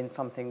in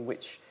something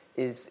which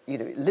is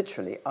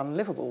literally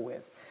unlivable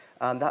with.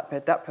 And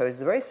that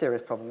poses a very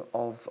serious problem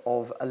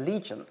of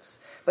allegiance.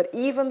 But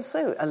even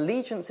so,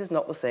 allegiance is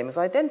not the same as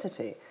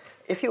identity.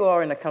 If you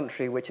are in a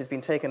country which has been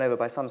taken over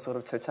by some sort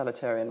of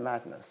totalitarian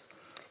madness,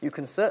 you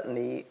can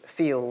certainly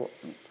feel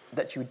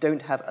that you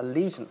don't have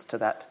allegiance to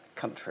that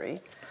country,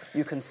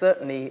 you can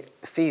certainly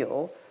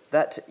feel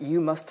that you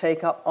must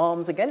take up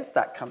arms against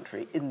that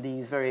country in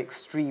these very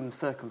extreme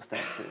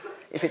circumstances.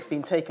 If it's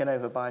been taken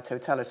over by a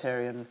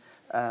totalitarian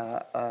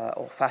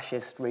or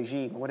fascist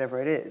regime, or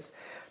whatever it is.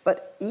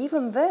 But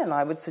even then,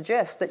 I would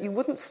suggest that you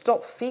wouldn't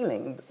stop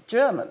feeling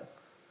German.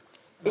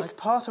 It's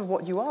part of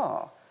what you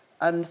are.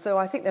 And so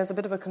I think there's a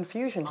bit of a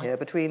confusion here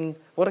between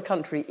what a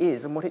country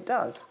is and what it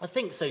does. I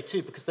think so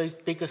too, because those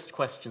biggest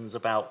questions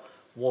about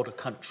what a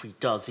country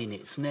does in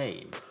its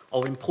name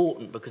are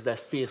important because they're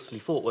fiercely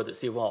fought, whether it's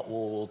the Iraq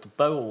War or the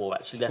Boer War,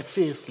 actually. They're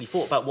fiercely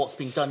fought about what's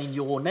being done in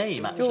your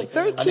name, actually. You're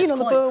very keen on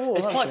the Boer War,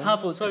 It's quite you?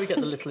 powerful. It's where we get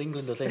the Little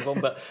Englander thing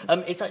from. But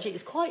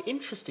it's quite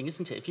interesting,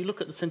 isn't it? If you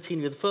look at the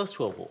centenary of the First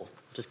World War,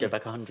 just go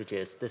back 100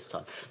 years this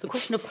time, the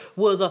question of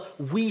whether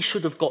we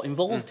should have got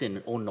involved in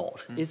it or not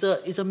is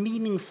a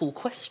meaningful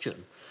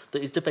question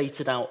that is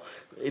debated out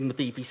in the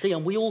BBC,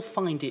 and we all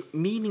find it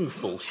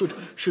meaningful.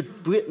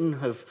 Should Britain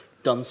have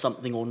done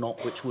something or not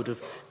which would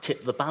have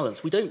tipped the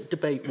balance? We don't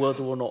debate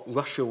whether or not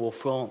Russia or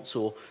France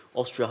or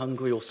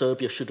Austria-Hungary or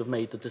Serbia should have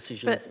made the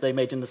decisions they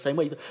made in the same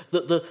way.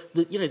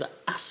 The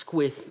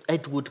Asquith,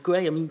 Edward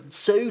Grey, I mean,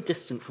 so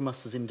distant from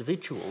us as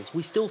individuals,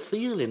 we still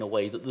feel in a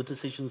way that the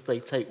decisions they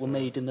take were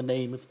made in the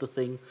name of the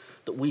thing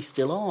that we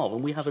still are,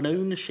 and we have an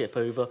ownership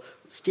over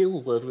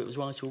still whether it was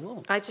right or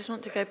wrong. I just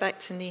want to go back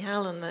to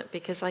Nihal on that,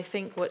 because I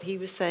think what he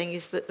was saying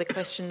is that the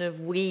question of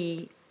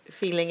we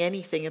feeling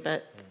anything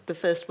about the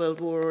First World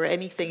War or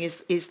anything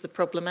is the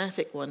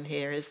problematic one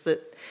here, is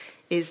that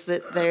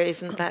there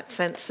isn't that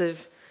sense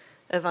of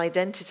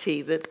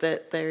identity,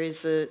 that there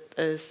is a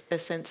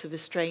sense of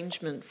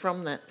estrangement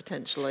from that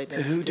potential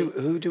identity.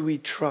 Who do we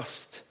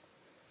trust?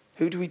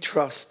 Who do we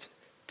trust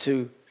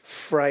to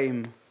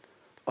frame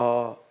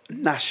our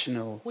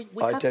national we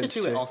identity? have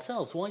to do it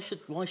ourselves. Why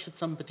should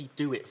somebody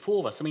do it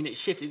for us? I mean, it's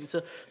shifted. It's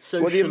a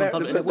social.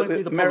 Well,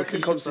 the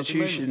American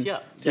Constitution,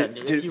 there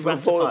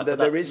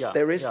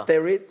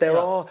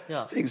are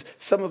things.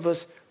 Some of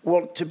us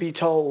want to be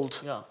told.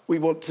 Yeah. We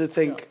want to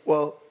think,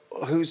 well,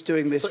 who's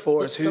doing this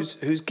for us?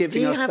 Who's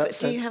giving us that sense?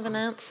 Do you have an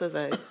answer,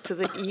 though,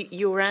 to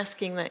you're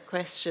asking that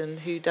question,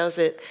 who does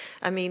it?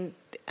 I mean,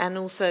 and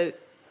also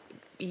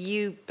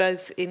you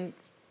both in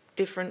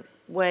different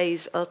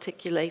ways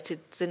articulated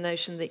the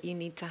notion that you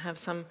need to have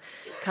some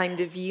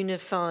kind of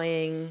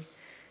unifying,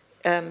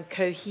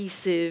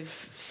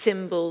 cohesive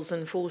symbols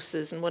and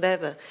forces and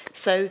whatever.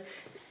 So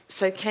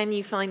can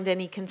you find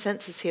any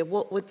consensus here?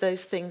 What would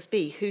those things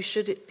be? Who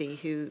should it be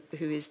who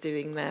is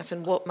doing that?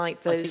 And what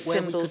might those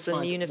symbols and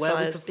unifiers be?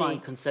 Where we could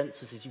find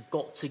consensus is you've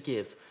got to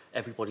give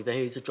everybody,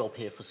 there is a job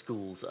here for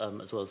schools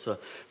as well as for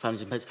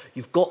families and parents.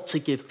 You've got to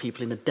give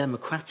people in a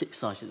democratic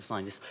society that's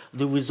like this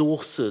the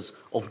resources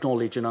of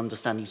knowledge and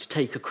understanding to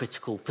take a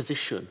critical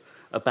position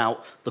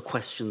about the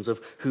questions of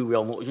who we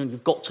are and what we're doing.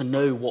 You've got to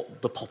know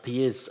what the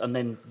poppy is, and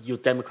then your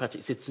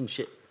democratic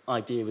citizenship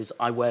idea is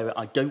I wear it,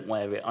 I don't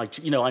wear it.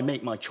 I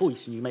make my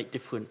choice, and you make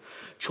different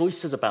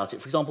choices about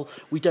it. For example,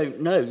 we don't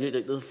know.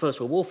 The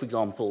First World War, for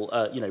example,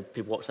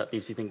 people watch that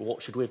BBC think,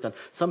 what should we have done?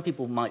 Some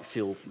people might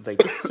feel very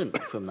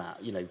distant from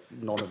that.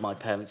 None of my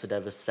parents had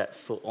ever set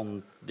foot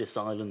on this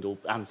island or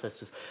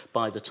ancestors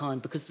by the time,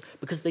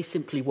 because they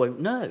simply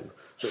won't know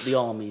that the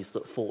armies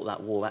that fought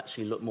that war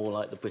actually look more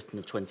like the Britain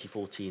of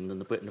 2014 than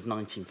the Britain of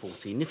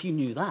 1914. If you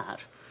knew that,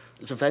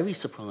 it's a very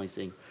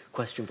surprising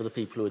question for the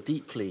people who are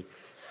deeply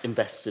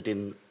invested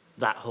in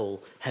that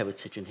whole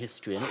heritage and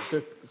history, and it's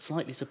a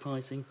slightly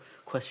surprising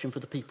question for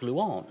the people who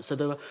aren't. So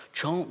there are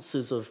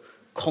chances of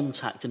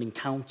contact and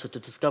encounter to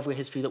discover a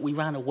history that we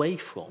ran away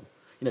from.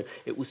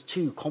 It was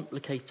too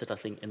complicated, I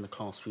think, in the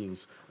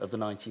classrooms of the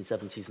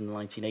 1970s and the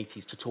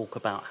 1980s to talk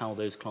about how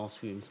those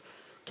classrooms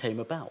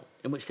came about,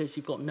 in which case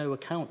you've got no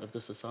account of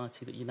the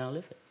society that you now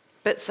live in.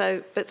 But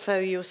so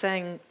you're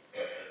saying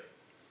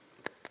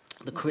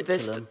the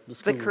curriculum,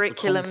 the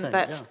curriculum, the content,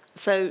 that's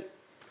so.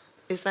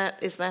 Is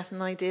that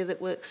an idea that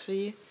works for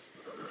you?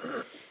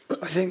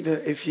 I think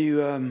that if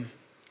you,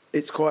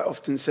 it's quite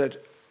often said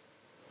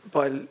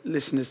by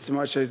listeners to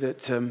my show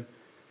that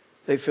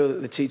they feel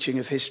that the teaching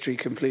of history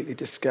completely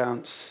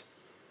discounts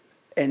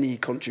any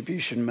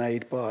contribution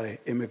made by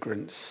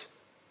immigrants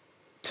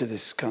to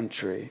this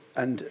country.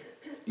 And,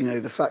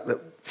 the fact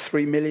that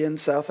 3 million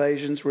South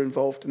Asians were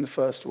involved in the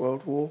First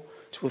World War,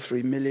 2 or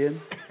 3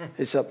 million,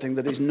 is something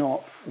that is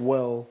not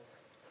well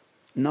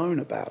known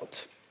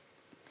about,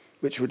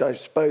 which would, I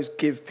suppose,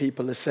 give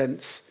people a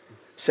sense,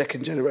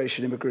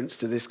 second-generation immigrants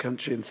to this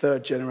country and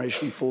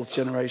third-generation,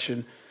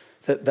 fourth-generation,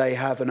 that they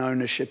have an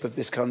ownership of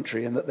this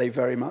country and that they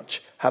very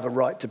much have a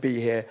right to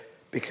be here,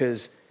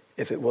 because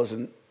if it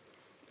wasn't,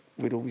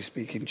 we'd all be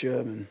speaking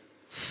German.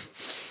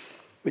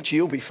 Which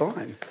you'll be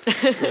fine.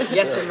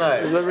 Yes and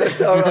no. The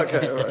rest,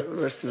 okay, all right. The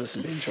rest of us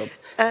will be in trouble.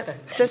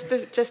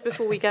 Just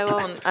before we go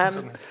on,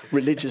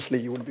 religiously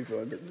you wouldn't be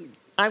fine. But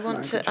I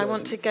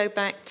want to go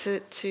back to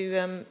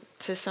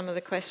some of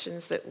the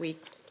questions that we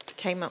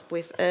came up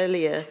with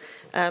earlier.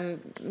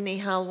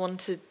 Nihal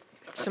wanted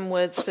some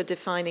words for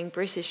defining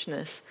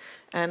Britishness,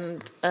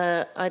 and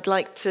I'd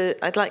like to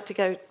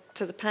go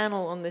to the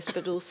panel on this,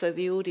 but also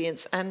the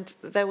audience. And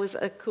there was,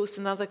 of course,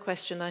 another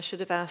question I should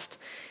have asked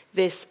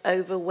this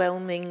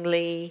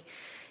overwhelmingly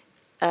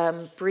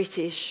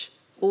British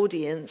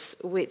audience,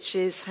 which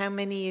is how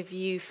many of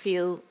you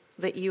feel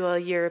that you are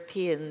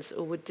Europeans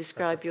or would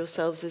describe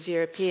yourselves as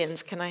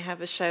Europeans? Can I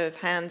have a show of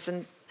hands?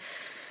 And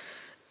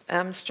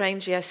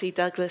strangely, I see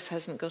Douglas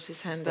hasn't got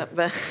his hand up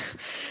there.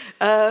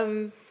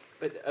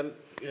 But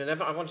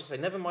I want to say,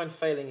 never mind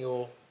failing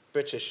your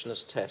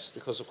Britishness test,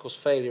 because of course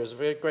failure is a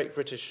very great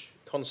British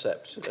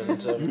concept,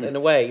 and in a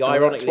way,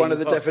 ironically, that's one of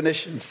the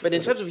definitions. But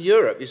in terms of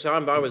Europe, you see,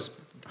 I was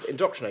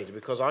indoctrinated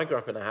because I grew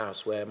up in a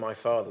house where my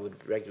father would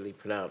regularly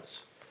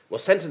pronounce, well,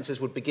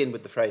 sentences would begin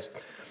with the phrase,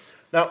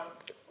 "Now,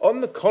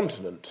 on the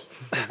continent, ...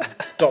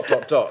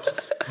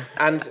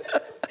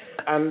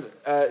 and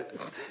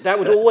that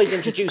would always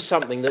introduce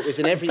something that was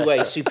in every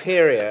way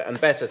superior and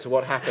better to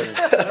what happened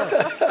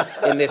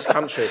in this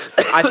country.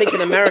 I think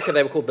in America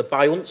they were called the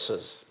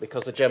Beyonces,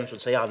 because the Germans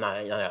would say, "Oh, no,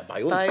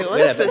 Beyonces."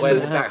 Yeah, but when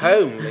back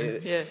home.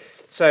 Yeah.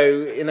 So,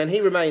 and then he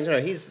remains,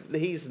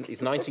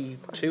 he's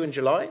 92 in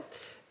July.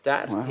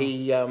 Dad, wow.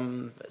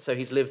 So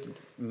he's lived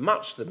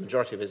the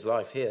majority of his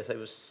life here. So it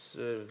was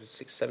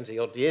 70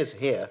 odd years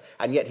here,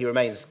 and yet he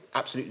remains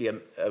absolutely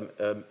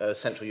a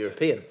Central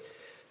European.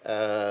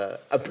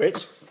 A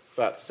Brit,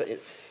 but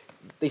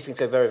these things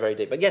go very, very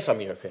deep. But yes, I'm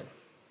European,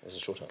 is a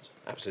short answer.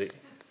 Absolutely.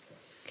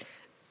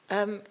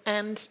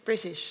 And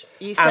British.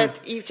 You said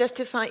you've just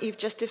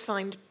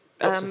defined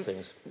lots of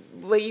things.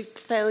 Well,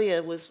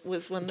 failure was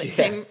one that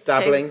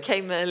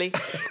came early.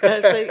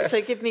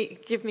 So give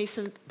me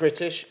some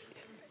British.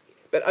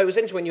 But I was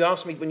interested when you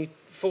asked me, when you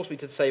forced me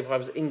to say if I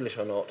was English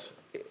or not.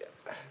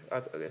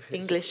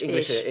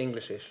 English-ish.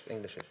 English-ish.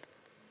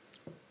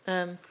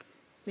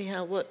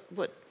 Nihal,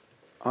 what?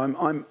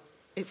 I'm.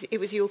 It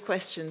was your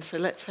question, so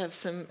let's have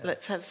some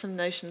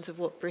notions of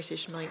what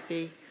British might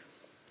be.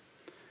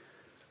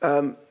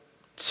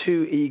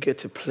 Too eager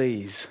to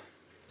please.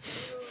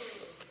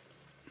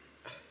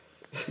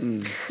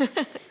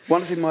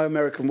 One thing my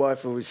American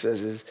wife always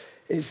says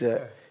is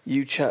that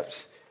you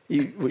chaps,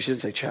 well, she doesn't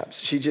say chaps.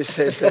 She just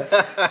says,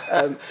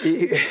 guys.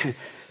 You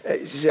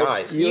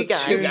guys. You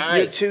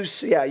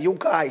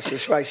guys.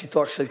 That's right. She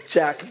talks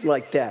exactly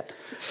like that.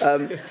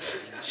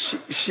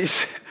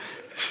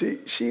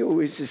 She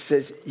always just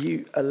says,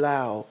 you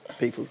allow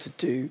people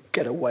to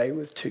get away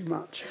with too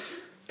much.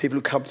 People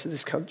who come to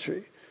this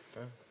country.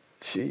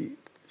 She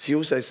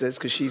also says,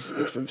 because she's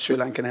from Sri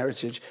Lankan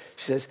heritage,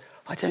 she says,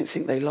 I don't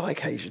think they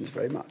like Asians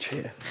very much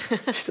here.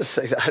 She does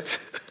say that,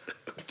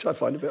 which I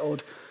find a bit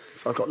odd.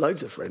 I've got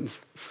loads of friends.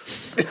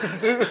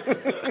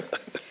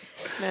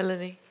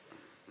 Melanie?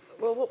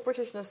 Well, what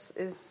Britishness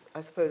is,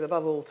 I suppose,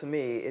 above all to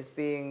me, is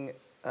being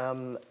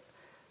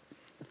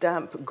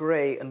damp,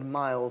 grey and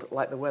mild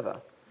like the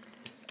weather.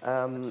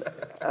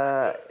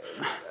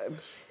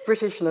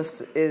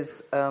 Britishness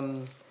is...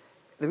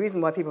 the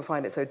reason why people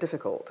find it so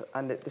difficult,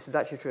 and this is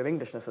actually true of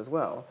Englishness as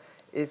well,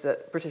 is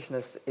that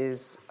Britishness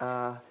is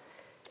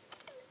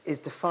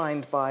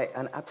defined by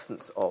an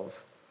absence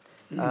of.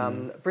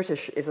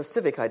 British is a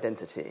civic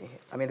identity.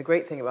 I mean, the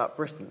great thing about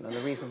Britain, and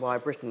the reason why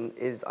Britain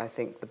is, I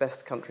think, the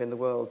best country in the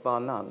world, bar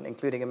none,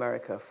 including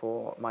America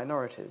for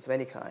minorities of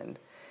any kind,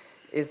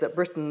 is that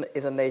Britain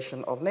is a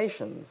nation of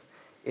nations.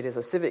 It is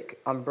a civic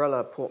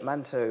umbrella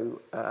portmanteau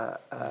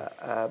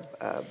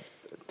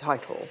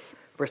title,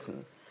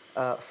 Britain,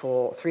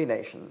 for three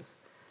nations.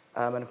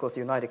 And of course,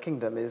 the United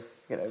Kingdom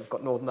is, we've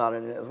got Northern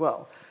Ireland in it as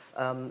well.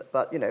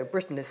 But,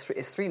 Britain is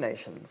three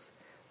nations.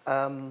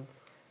 And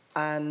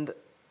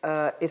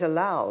it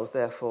allows,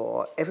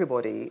 therefore,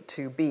 everybody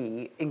to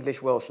be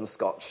English, Welsh and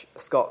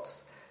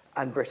Scots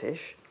and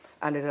British.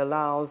 And it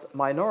allows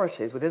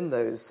minorities within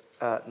those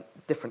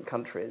different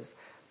countries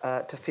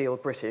to feel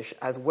British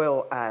as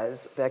well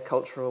as their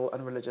cultural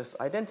and religious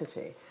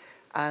identity.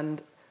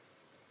 And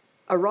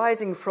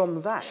arising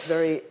from that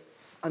very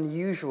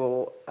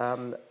unusual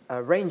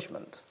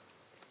arrangement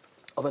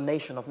of a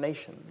nation of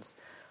nations,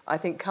 I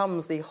think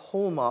comes the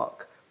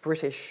hallmark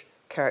British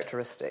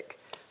characteristic,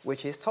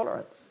 which is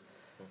tolerance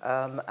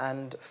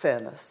and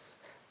fairness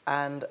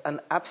and an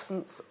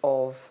absence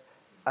of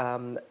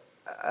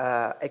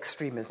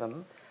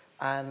extremism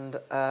and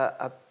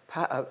a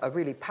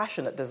really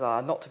passionate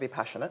desire not to be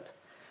passionate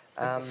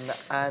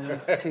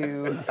and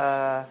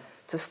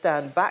to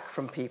stand back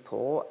from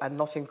people and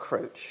not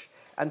encroach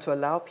and to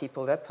allow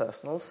people their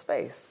personal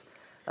space.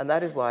 And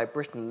that is why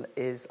Britain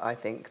is, I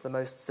think, the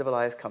most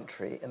civilized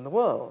country in the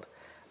world.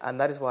 And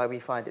that is why we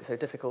find it so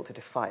difficult to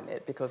define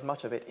it, because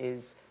much of it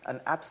is an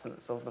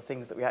absence of the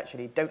things that we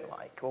actually don't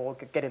like or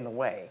get in the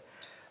way.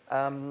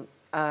 And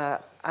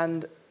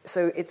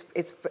so it's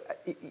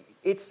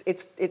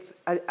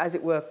as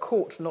it were,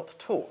 caught not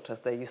taught, as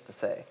they used to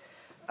say.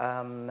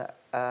 In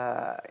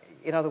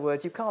other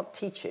words, you can't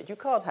teach it. You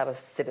can't have a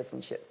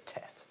citizenship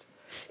test.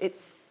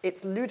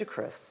 It's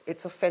ludicrous.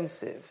 It's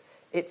offensive.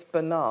 It's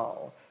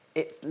banal.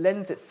 it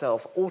lends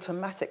itself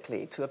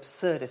automatically to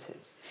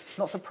absurdities.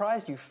 Not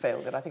surprised you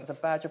failed it. I think it's a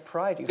badge of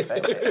pride you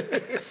failed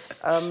it.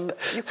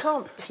 You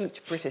can't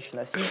teach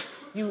Britishness.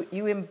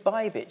 You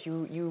imbibe it.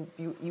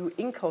 You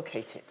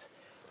inculcate it.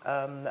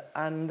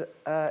 And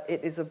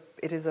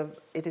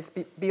it is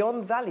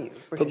beyond value.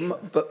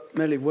 But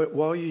Melly,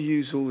 while you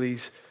use all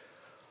these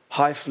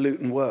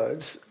highfalutin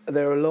words,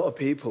 there are a lot of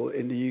people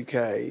in the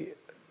UK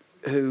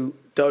who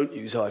don't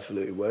use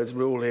highfalutin words.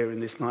 We're all here in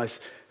this nice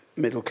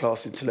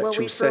middle-class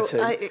intellectual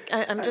setting.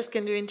 I'm just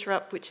going to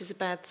interrupt, which is a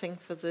bad thing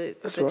for the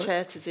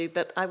chair to do,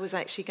 but I was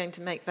actually going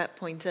to make that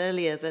point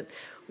earlier, that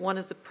one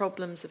of the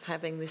problems of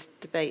having this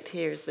debate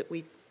here is that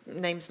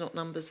Names Not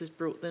Numbers has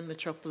brought the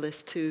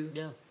metropolis to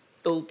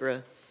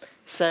Aldborough.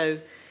 So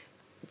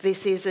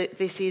this is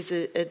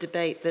a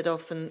debate that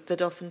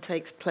often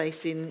takes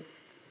place in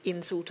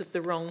sort of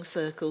the wrong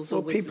circles.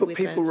 Well,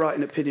 people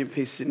writing opinion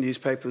pieces in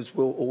newspapers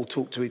will all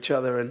talk to each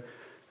other and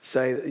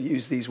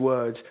use these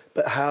words,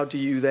 but how do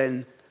you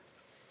then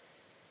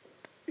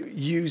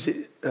use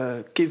it,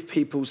 give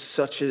people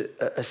such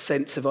a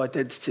sense of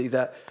identity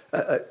that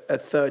a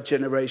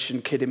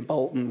third-generation kid in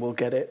Bolton will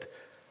get it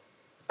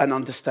and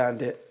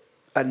understand it,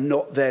 and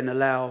not then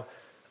allow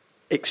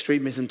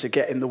extremism to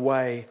get in the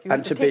way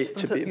and to be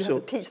absorbed? You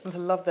have to teach them to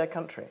love their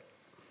country.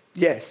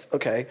 Yes,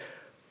 okay.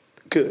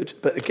 Good,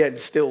 but again,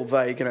 still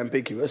vague and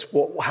ambiguous.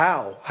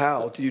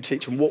 How do you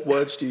teach them? What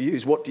words do you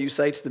use? What do you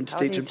say to them to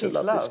teach them to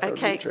love this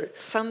country? Okay,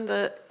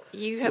 Sander,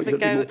 you have a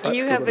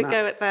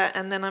go at that,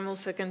 and then I'm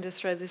also going to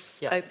throw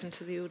this open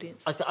to the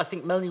audience. I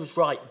think Melanie was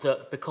right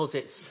that because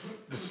it's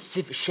the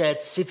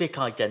shared civic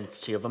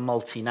identity of a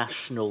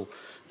multinational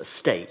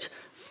state,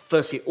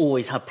 firstly, it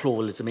always had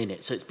pluralism in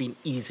it, so it's been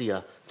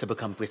easier to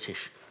become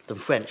British than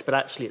French, but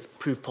actually it's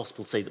proved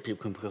possible to say that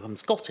people can become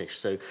Scottish,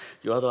 so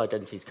your other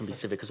identities can be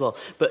civic as well.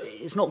 But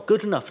it's not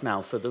good enough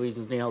now, for the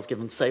reasons Nihal's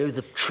given, to say,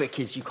 the trick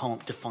is you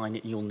can't define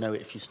it and you'll know it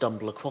if you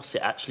stumble across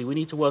it. Actually, we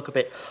need to work a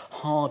bit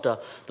harder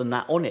than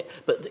that on it.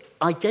 But the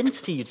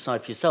identity you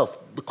decide for yourself,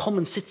 the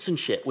common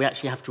citizenship, we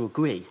actually have to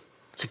agree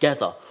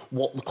together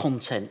what the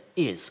content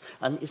is.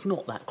 And it's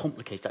not that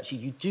complicated, actually.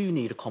 You do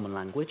need a common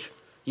language.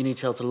 You need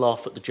to be able to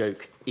laugh at the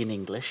joke in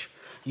English.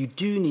 You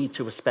do need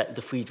to respect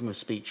the freedom of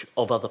speech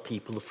of other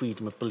people, the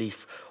freedom of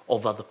belief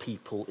of other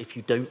people if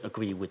you don't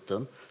agree with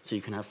them. So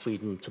you can have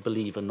freedom to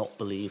believe and not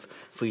believe,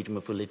 freedom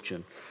of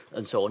religion,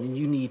 and so on. And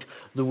you need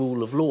the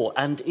rule of law.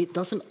 And it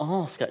doesn't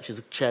ask, actually, as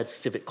a shared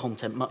civic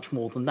content, much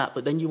more than that.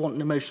 But then you want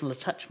an emotional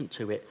attachment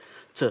to it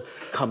to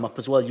come up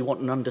as well. You want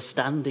an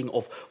understanding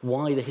of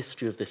why the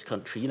history of this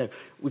country.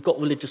 We've got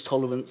religious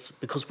tolerance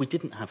because we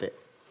didn't have it.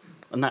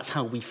 And that's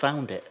how we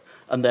found it.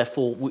 And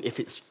therefore, if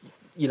it's,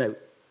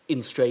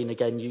 in strain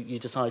again, you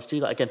decide to do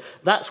that again.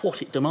 That's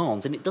what it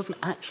demands, and it doesn't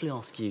actually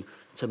ask you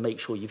to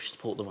make sure you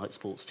support the right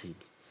sports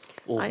teams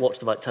or watch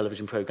the right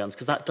television programmes,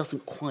 because that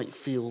doesn't quite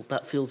feel,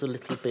 that feels a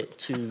little bit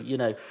too,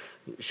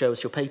 show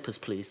us your papers,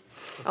 please.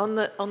 On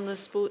the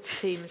sports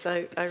teams,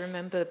 I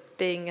remember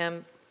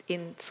being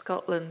in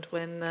Scotland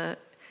when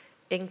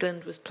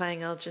England was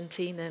playing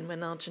Argentina, and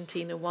when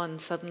Argentina won,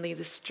 suddenly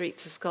the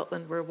streets of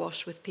Scotland were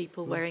awash with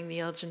people wearing the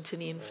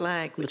Argentinian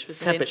flag, which was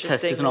an interesting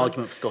test is an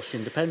argument for Scottish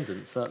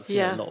independence. That's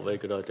not a very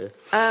good idea.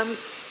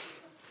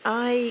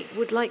 I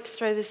would like to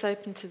throw this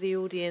open to the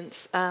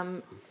audience.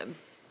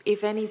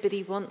 If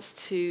anybody wants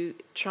to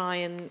try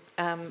and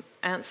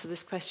answer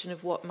this question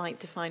of what might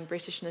define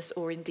Britishness,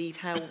 or indeed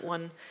how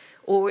one,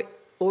 or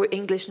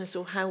Englishness,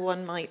 or how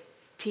one might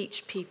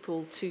teach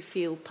people to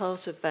feel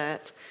part of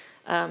that,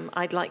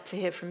 I'd like to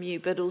hear from you,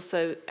 but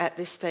also at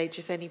this stage,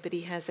 if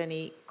anybody has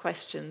any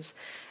questions.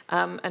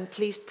 And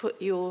please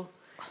put your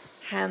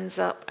hands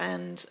up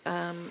and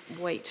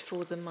wait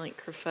for the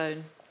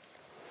microphone.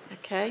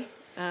 Okay?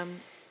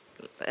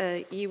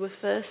 You were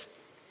first.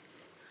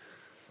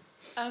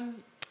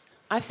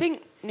 I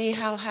think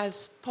Nihal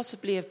has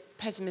possibly a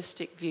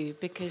pessimistic view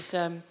because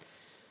the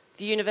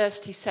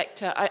university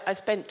sector, I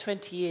spent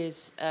 20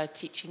 years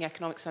teaching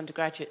economics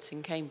undergraduates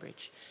in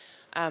Cambridge.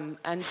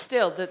 And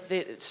still,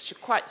 there's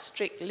quite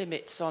strict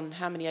limits on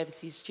how many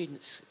overseas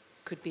students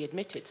could be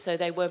admitted. So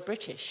they were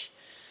British.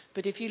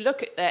 But if you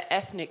look at their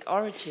ethnic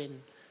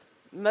origin,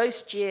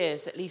 most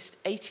years, at least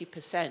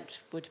 80%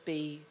 would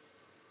be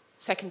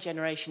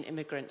second-generation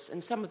immigrants.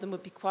 And some of them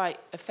would be quite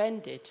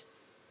offended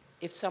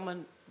if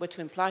someone were to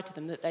imply to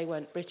them that they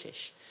weren't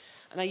British.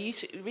 And I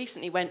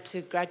recently went to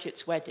a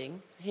graduate's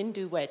wedding,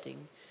 Hindu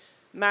wedding,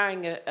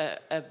 marrying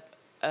a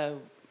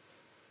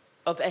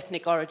of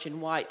ethnic origin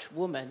white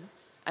woman,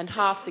 and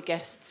half the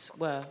guests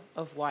were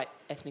of white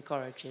ethnic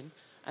origin,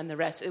 and the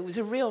rest, it was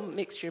a real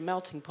mixture, a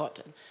melting pot.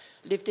 And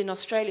lived in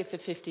Australia for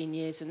 15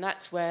 years, and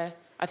that's where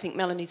I think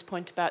Melanie's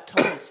point about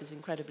tolerance is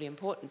incredibly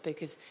important,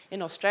 because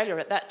in Australia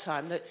at that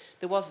time,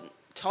 there wasn't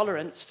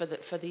tolerance for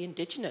the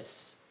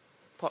indigenous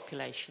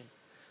population.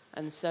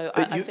 And so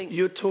I think...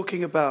 You're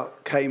talking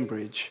about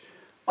Cambridge.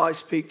 I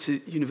speak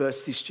to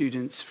university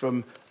students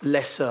from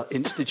lesser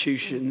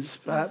institutions,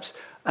 perhaps,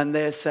 And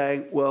they're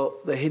saying, well,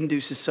 the Hindu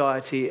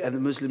society and the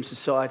Muslim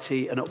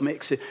society are not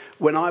mixing.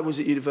 When I was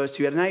at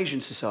university, you had an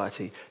Asian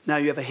society. Now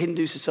you have a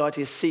Hindu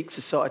society, a Sikh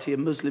society, a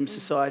Muslim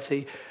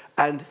society,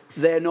 and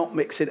they're not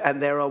mixing,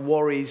 and there are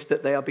worries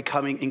that they are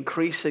becoming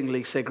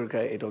increasingly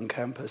segregated on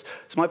campus.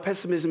 So my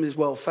pessimism is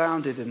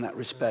well-founded in that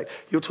respect.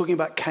 You're talking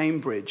about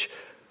Cambridge.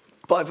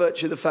 By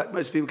virtue of the fact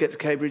most people get to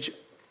Cambridge,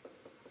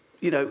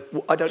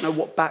 I don't know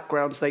what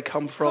backgrounds they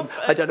come from.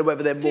 I don't know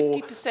whether they're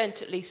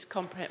 50% at least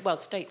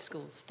state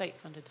schools,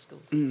 state-funded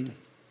schools these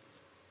days.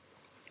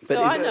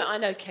 So I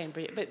know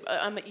Cambridge, but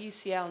I'm at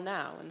UCL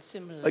now, and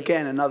similarly.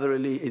 Again, another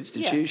elite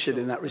institution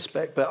in that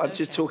respect. But I'm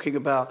just talking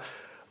about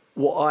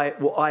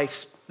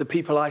the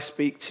people I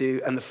speak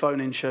to and the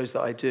phone-in shows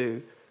that I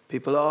do.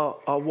 People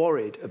are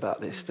worried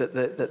about this,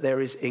 that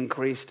there is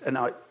increased. And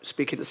I'm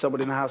speaking to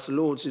someone in the House of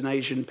Lords, an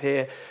Asian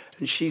peer,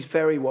 and she's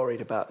very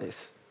worried about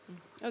this.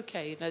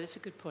 Okay, no, that's a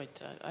good point.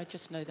 I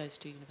just know those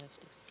two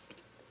universities.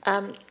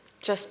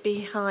 Just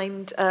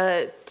behind,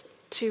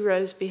 2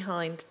 rows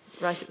behind,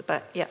 right at the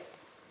back, yeah.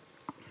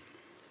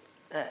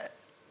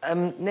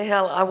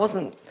 Nihal, I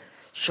wasn't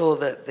sure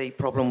that the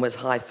problem was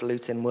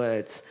highfalutin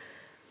words.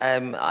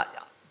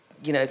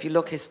 If you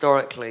look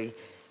historically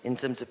in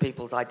terms of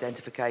people's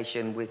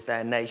identification with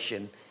their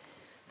nation,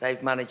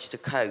 they've managed to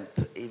cope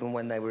even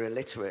when they were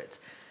illiterate.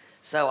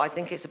 So I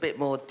think it's a bit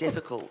more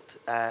difficult,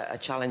 a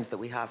challenge that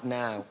we have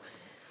now.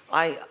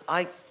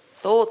 I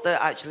thought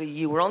that actually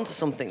you were onto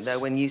something, though,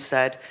 when you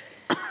said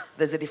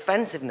there's a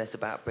defensiveness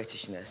about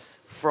Britishness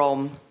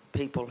from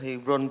people who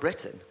run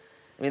Britain.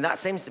 I mean, that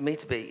seems to me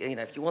to be,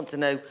 if you want to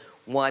know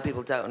why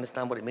people don't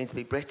understand what it means to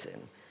be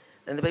Britain,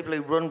 then the people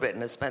who run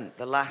Britain have spent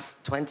the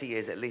last 20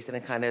 years, at least, in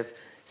a kind of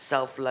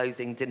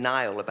self-loathing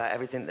denial about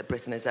everything that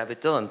Britain has ever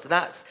done. So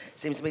that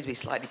seems to me to be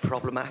slightly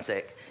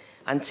problematic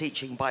and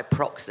teaching by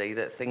proxy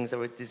that things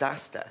are a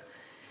disaster.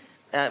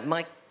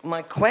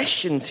 My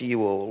question to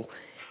you all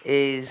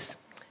is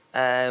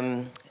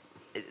the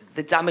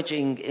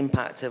damaging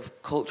impact of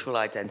cultural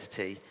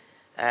identity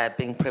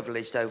being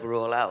privileged over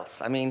all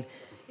else. I mean,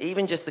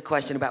 even just the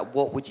question about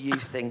what would you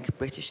think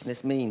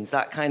Britishness means,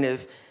 that kind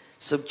of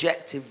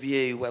subjective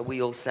view where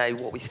we all say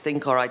what we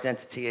think our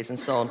identity is and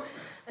so on.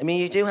 I mean,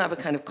 you do have a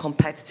kind of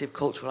competitive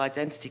cultural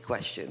identity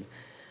question,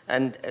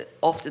 and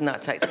often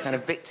that takes a kind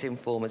of victim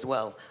form as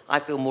well. I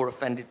feel more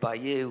offended by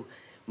you.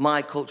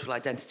 My cultural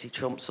identity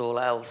trumps all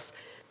else.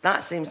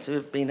 That seems to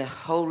have been a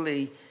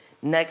wholly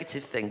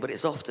negative thing, but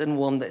it's often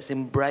one that's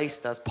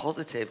embraced as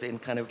positive in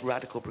kind of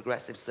radical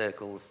progressive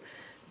circles.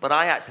 But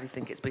I actually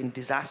think it's been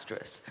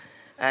disastrous.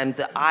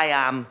 That I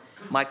am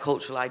my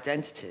cultural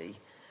identity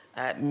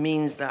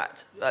means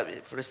that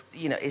for us,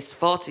 it's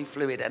far too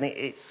fluid, and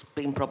it's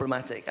been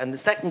problematic. And the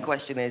second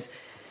question is,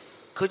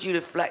 could you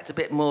reflect a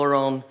bit more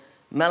on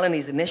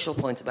Melanie's initial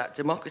point about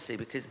democracy?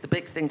 Because the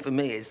big thing for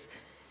me is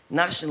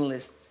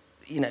nationalist,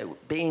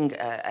 being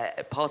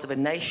a part of a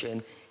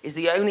nation is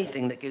the only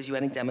thing that gives you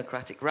any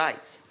democratic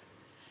rights.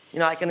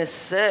 I can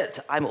assert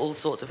I'm all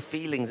sorts of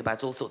feelings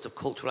about all sorts of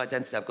cultural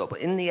identity I've got, but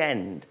in the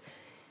end,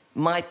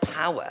 my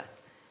power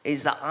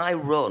is that I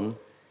run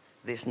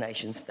this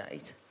nation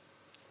state,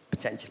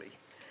 potentially.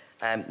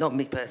 Not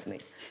me personally.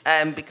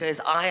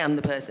 Because I am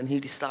the person who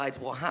decides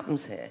what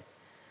happens here.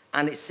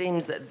 And it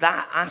seems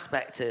that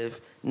aspect of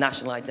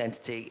national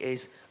identity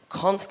is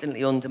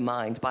constantly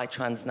undermined by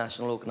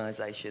transnational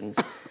organisations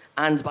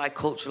and by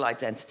cultural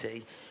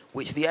identity,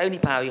 which the only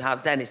power you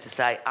have then is to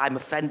say, I'm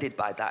offended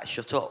by that,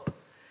 shut up.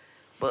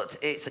 But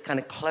it's a kind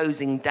of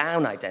closing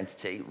down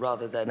identity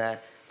rather than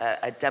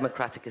a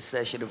democratic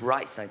assertion of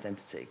rights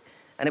identity.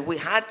 And if we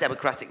had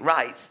democratic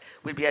rights,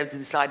 we'd be able to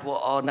decide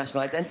what our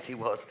national identity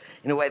was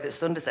in a way that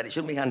Sunda said. It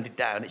shouldn't be handed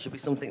down. It should be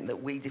something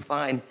that we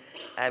define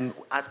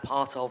as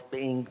part of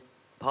being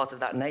part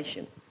of that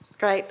nation.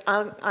 Great.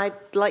 I'd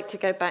like to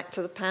go back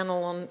to the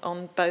panel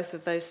on both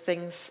of those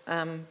things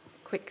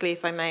quickly,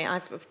 if I may.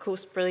 I've, of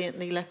course,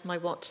 brilliantly left my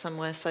watch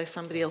somewhere, so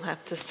somebody will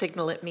have to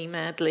signal at me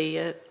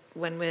madly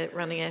when we're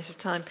running out of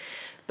time.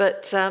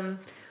 But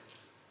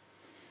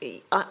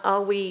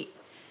are we...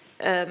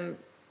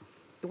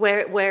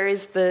 Where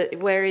is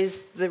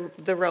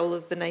the role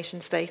of the nation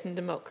state and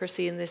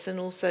democracy in this? And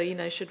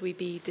also, should we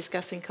be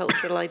discussing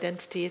cultural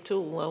identity at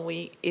all? Are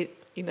we,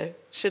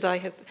 should I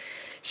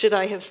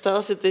have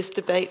started this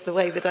debate the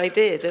way that I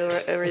did,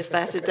 or is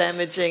that a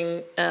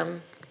damaging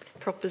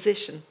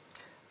proposition?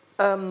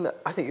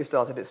 I think you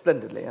started it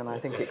splendidly, and I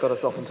think it got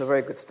us off into a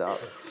very good start.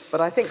 But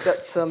I think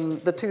that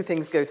the two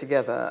things go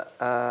together.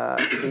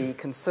 The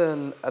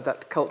concern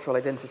that cultural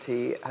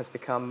identity has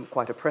become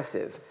quite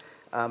oppressive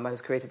and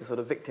has created a sort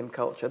of victim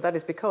culture. That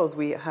is because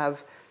we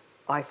have,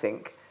 I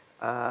think,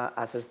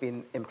 as has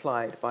been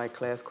implied by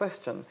Claire's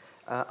question,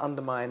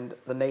 undermined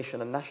the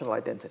nation and national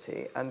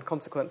identity, and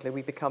consequently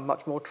we become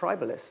much more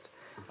tribalist,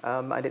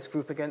 and it's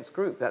group against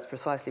group. That's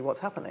precisely what's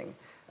happening.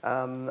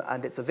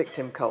 And it's a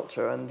victim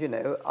culture, and,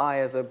 I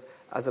as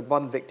a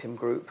one victim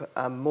group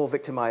am more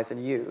victimized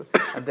than you,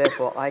 and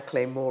therefore I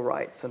claim more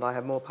rights and I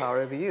have more power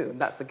over you. And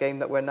that's the game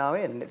that we're now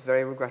in, and it's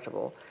very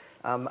regrettable.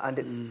 And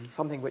it's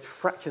something which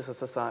fractures a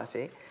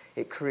society.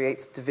 It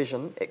creates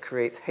division, it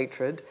creates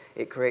hatred,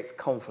 it creates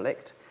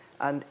conflict,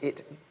 and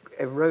it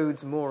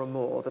erodes more and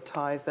more the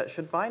ties that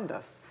should bind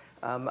us.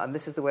 And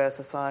this is the way a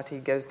society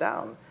goes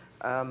down.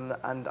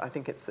 And I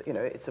think it's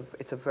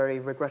a very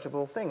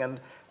regrettable thing. And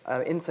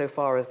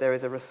insofar as there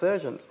is a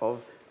resurgence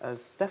of,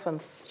 as Stefan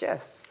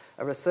suggests,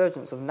 a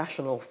resurgence of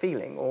national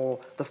feeling, or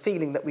the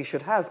feeling that we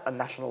should have a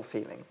national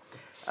feeling.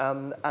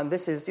 And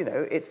this is,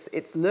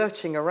 it's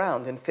lurching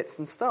around in fits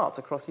and starts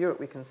across Europe.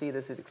 We can see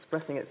this is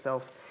expressing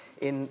itself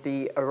in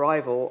the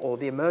arrival or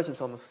the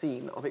emergence on the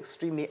scene of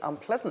extremely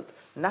unpleasant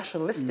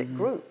nationalistic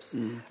groups,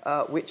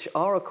 which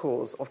are a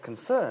cause of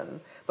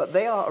concern, but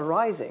they are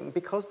arising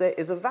because there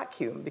is a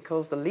vacuum,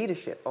 because the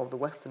leadership of the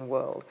Western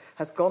world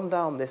has gone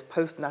down this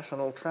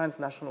post-national,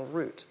 transnational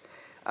route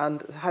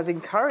and has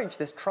encouraged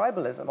this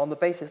tribalism on the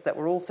basis that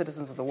we're all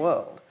citizens of the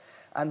world.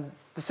 And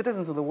the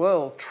citizens of the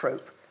world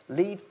trope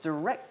leads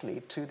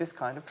directly to this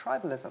kind of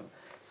tribalism.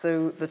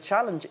 So the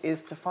challenge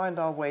is to find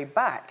our way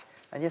back.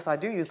 And yes, I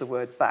do use the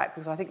word back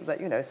because I think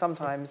that,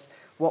 sometimes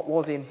what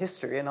was in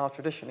history in our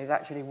tradition is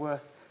actually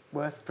worth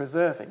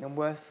preserving and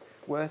worth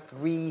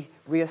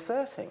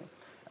reasserting.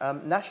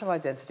 National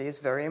identity is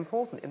very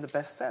important in the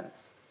best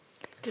sense.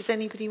 Does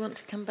anybody want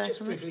to come back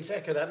Just on briefly to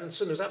echo that, and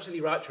Sun was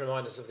absolutely right to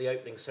remind us of the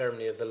opening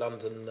ceremony of the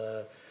London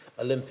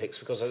Olympics,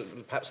 because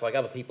perhaps like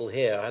other people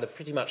here, I had a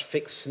pretty much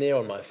fixed sneer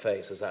on my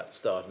face as that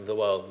started. The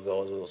world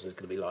was going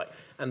to be like.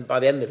 And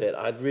by the end of it,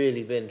 I'd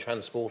really been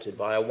transported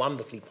by a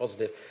wonderfully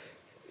positive,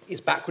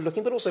 is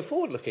backward-looking but also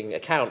forward-looking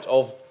account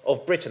of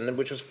Britain,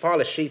 which was far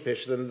less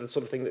sheepish than the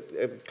sort of thing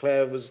that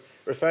Claire was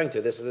referring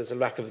to. There's a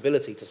lack of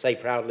ability to say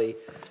proudly,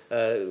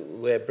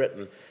 we're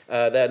Britain.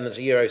 Then at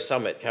a Euro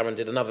summit, Cameron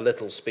did another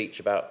little speech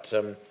about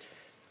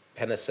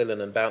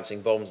penicillin and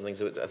bouncing bombs and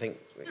things. I think,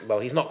 well,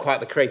 he's not quite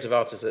the creative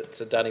artist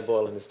that Danny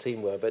Boyle and his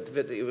team were, but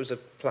it was a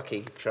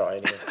plucky try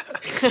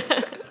anyway.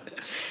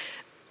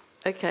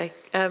 Okay,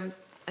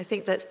 I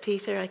think that's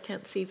Peter. I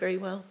can't see very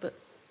well, but...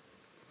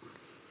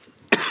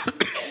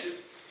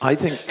 I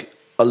think,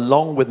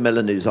 along with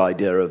Melanie's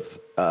idea of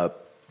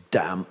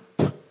damp,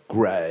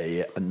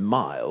 grey and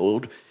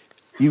mild,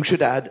 you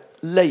should add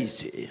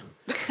lazy,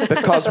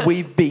 because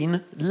we've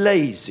been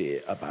lazy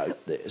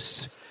about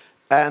this.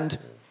 And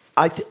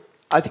I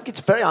think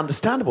it's very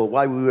understandable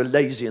why we were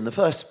lazy in the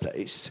first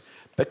place,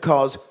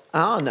 because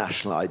our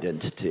national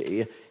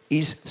identity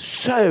is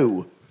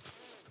so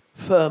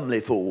firmly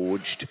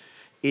forged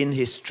in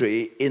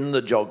history, in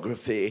the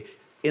geography,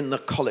 in the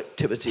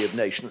collectivity of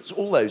nations,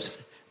 all those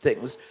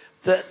things,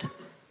 that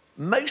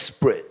most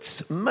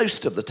Brits,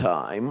 most of the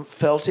time,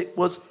 felt it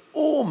was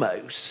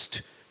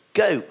almost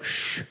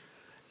gauche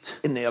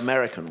in the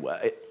American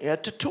way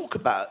to talk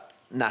about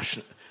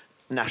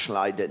national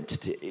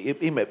identity.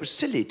 It was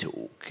silly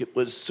talk. It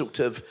was sort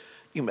of,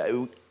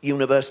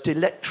 university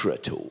lecturer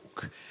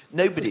talk.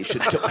 Nobody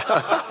should talk,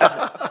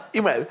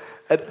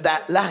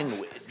 that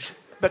language,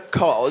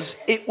 because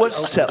it was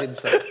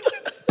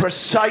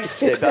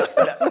precisely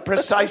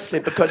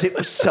because it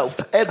was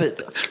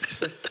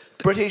self-evident.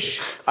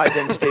 British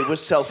identity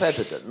was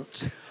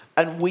self-evident,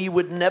 and we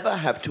would never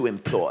have to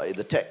employ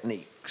the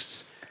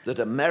techniques that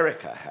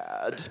America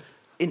had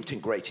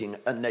integrating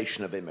a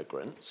nation of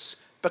immigrants,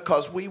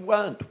 because we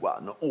weren't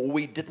one, or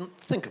we didn't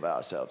think of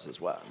ourselves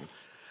as one.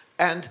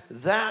 And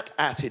that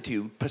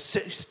attitude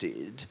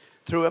persisted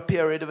through a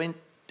period of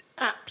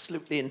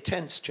absolutely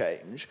intense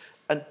change,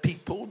 and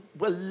people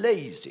were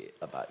lazy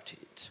about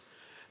it.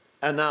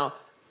 And now,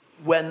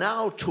 we're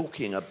now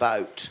talking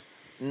about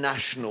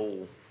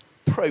national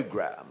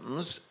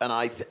programs, and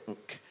I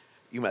think,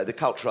 the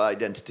cultural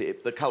identity,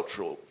 the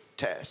cultural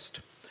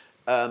test,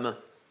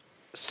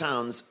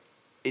 sounds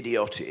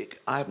idiotic.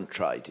 I haven't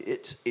tried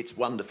it. It's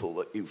wonderful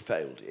that you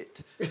failed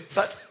it.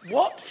 But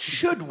what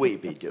should we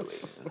be doing?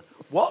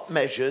 What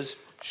measures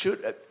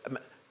should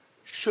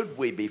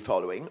we be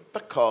following,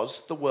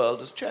 because the world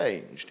has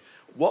changed?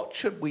 What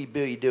should we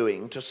be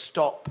doing to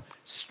stop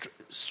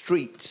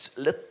streets,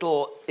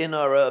 little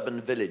inner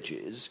urban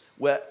villages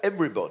where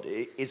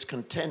everybody is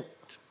content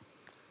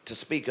to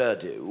speak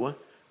Urdu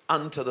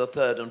unto the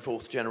third and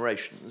fourth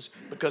generations,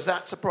 because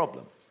that's a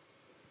problem?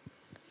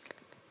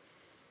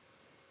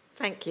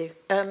 Thank you.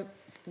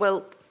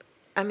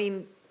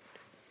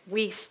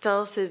 We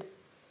started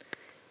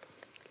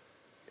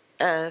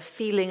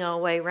feeling our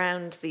way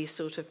around these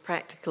sort of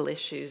practical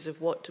issues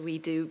of what do we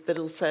do, but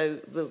also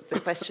the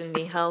question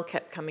Nihal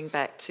kept coming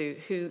back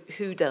to,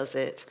 who does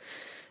it?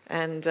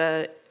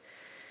 And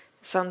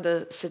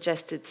Sunda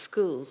suggested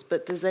schools,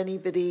 but does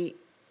anybody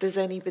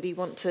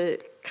want to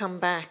come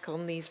back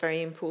on these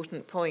very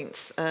important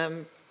points?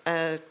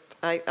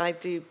 I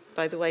do,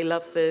 by the way,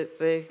 love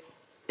the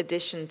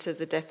addition to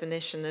the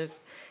definition of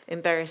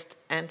embarrassed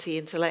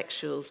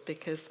anti-intellectuals,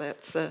 because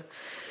that's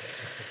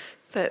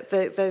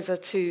those are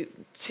two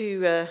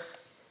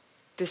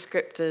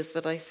descriptors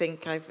that I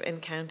think I've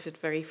encountered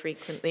very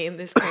frequently in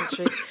this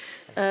country.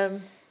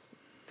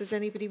 Does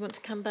anybody want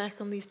to come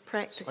back on these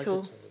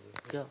practical?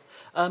 Yeah.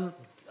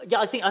 Yeah,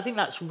 I think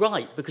that's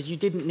right, because you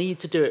didn't need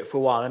to do it for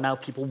a while, and now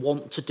people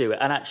want to do it.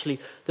 And actually,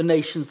 the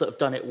nations that have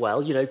done it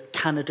well,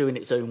 Canada in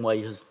its own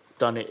way has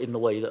done it in the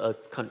way that a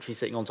country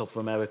sitting on top of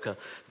America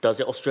does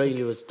it.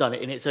 Australia has done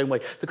it in its own way.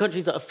 The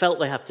countries that have felt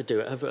they have to do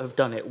it have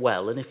done it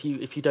well. And if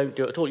you don't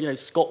do it at all,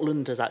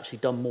 Scotland has actually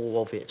done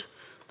more of it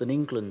than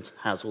England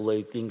has,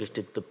 although the English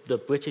did the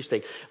British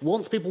thing.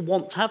 Once people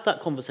want to have that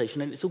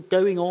conversation, and it's all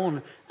going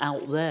on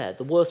out there,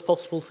 the worst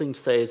possible thing to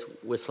say is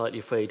we're slightly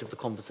afraid of the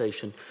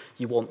conversation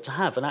you want to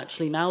have. And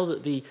actually, now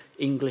that the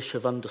English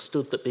have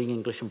understood that being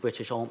English and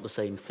British aren't the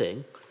same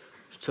thing,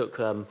 it took,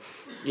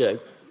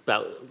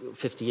 about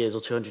 50 years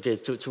or 200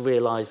 years to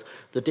realise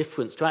the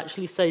difference, to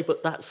actually say,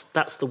 but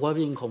that's the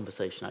worrying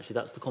conversation, actually.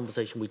 That's the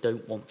conversation we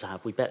don't want to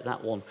have. We bet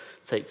that one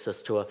takes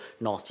us to a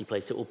nasty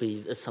place. It will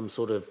be some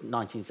sort of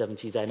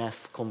 1970s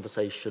NF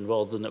conversation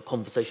rather than a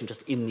conversation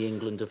just in the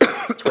England of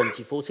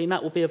 2014.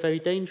 That will be a very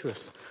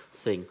dangerous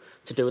thing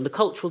to do. And the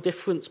cultural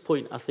difference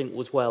point, I think,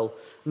 was well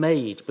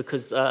made,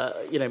 because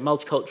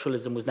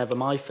multiculturalism was never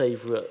my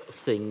favourite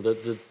thing.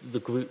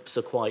 The groups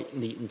are quite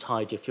neat and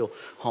tidy. If you're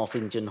half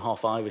Indian,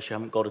 half Irish, you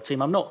haven't got a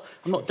team. I'm not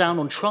down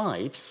on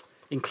tribes,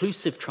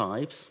 inclusive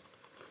tribes,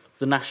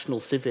 the national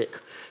civic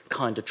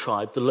kind of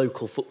tribe, the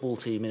local football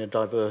team in a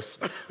diverse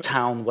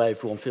town where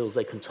everyone feels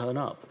they can turn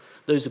up.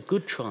 Those are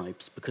good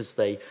tribes because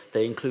they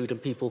include,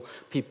 and people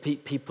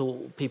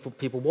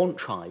want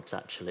tribes,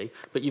 actually,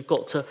 but you've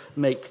got to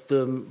make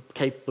them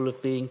capable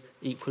of being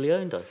equally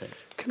owned, I think.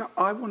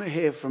 I want to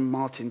hear from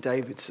Martin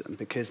Davidson,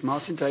 because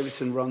Martin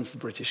Davidson runs the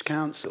British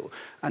Council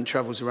and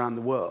travels around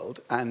the world,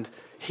 and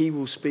he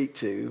will speak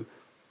to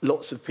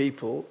lots of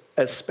people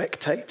as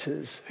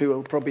spectators who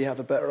will probably have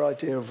a better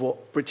idea of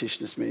what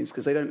Britishness means,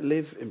 because they don't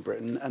live in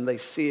Britain and they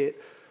see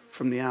it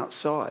from the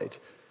outside.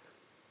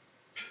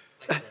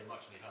 Thank you very much.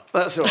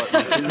 That's all right.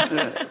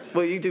 Yeah.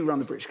 Well, you do run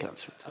the British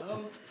Council.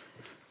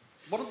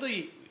 One of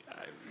the...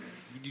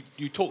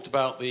 You talked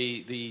about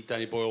the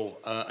Danny Boyle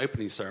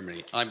opening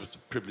ceremony. I was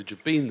privileged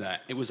of being there.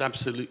 It was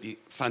absolutely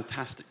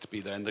fantastic to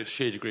be there, and the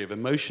sheer degree of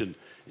emotion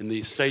in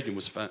the stadium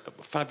was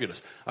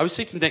fabulous. I was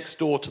sitting next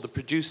door to the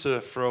producer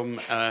from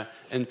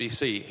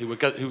NBC, who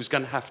was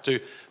going to have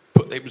to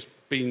put... It was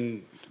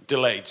being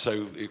delayed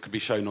so it could be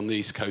shown on the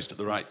East Coast at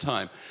the right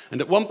time.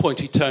 And at one point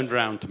he turned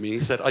around to me and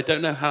he said, I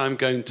don't know how I'm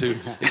going to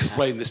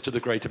explain this to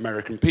the great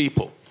American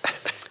people.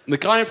 And the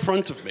guy in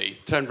front of me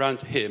turned around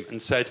to him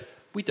and said,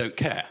 we don't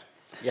care.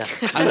 Yeah.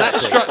 And that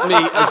struck me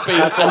as being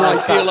an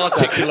ideal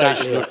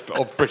articulation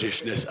of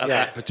Britishness at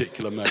that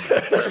particular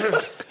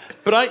moment.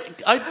 But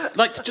I'd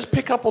like to just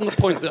pick up on the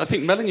point that I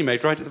think Melanie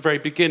made right at the very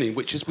beginning,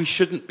 which is we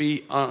shouldn't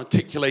be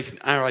articulating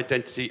our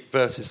identity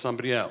versus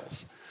somebody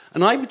else.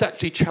 And I would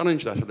actually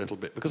challenge that a little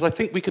bit, because I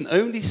think we can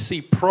only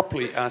see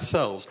properly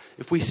ourselves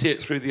if we see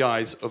it through the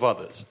eyes of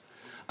others.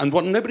 And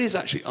nobody's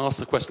actually asked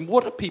the question,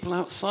 what do people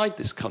outside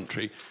this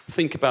country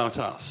think about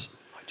us?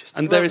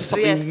 And there is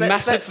something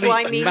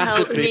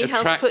massively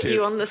attractive put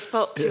you on the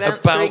spot to answer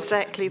about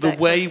exactly that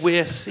the way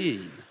we're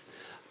seen.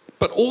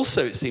 But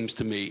also, it seems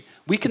to me,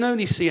 we can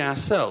only see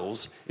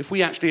ourselves if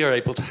we actually are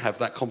able to have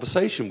that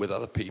conversation with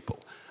other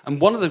people.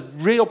 And one of the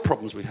real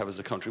problems we have as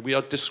a country, we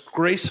are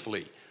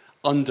disgracefully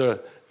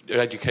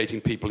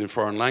under-educating people in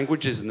foreign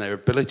languages and their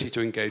ability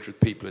to engage with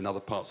people in other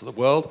parts of the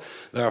world.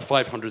 There are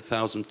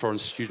 500,000 foreign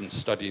students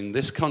studying in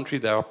this country.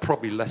 There are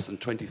probably less than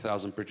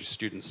 20,000 British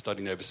students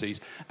studying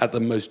overseas at the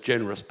most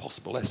generous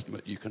possible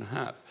estimate you can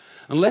have.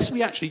 Unless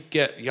we actually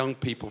get young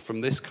people from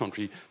this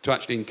country to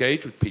actually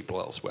engage with people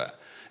elsewhere,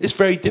 it's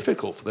very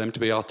difficult for them to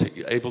be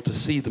able to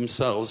see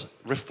themselves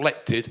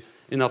reflected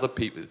in other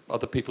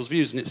people's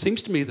views. And it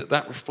seems to me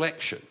that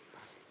reflection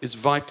is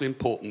vitally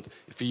important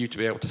for you to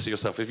be able to see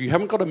yourself. If you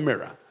haven't got a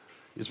mirror,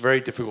 it's very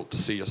difficult to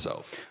see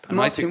yourself. And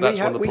Martin, I think that's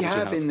one of the problems we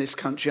have in this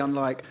country,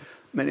 unlike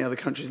many other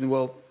countries in the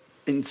world,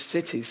 in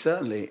cities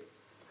certainly,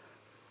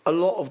 a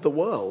lot of the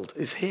world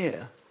is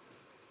here.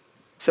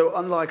 So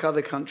unlike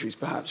other countries,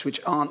 perhaps,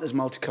 which aren't as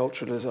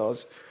multicultural as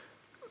ours,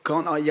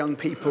 can't our young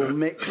people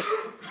mix?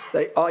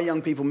 Our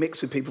young people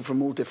mix with people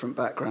from all different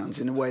backgrounds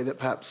in a way that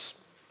perhaps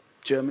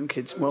German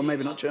kids, well,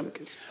 maybe not German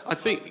kids. I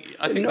think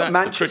that's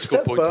Manchester,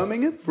 the critical point.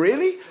 Birmingham,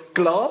 really?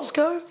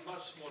 Glasgow?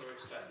 Much smaller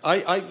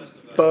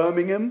extent.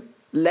 Birmingham,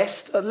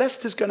 Leicester.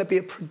 Leicester's going to be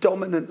a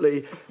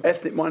predominantly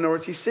ethnic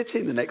minority city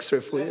in the next 3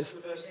 or 4 years.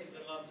 Leicester versus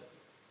London.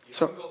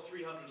 You've got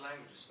 300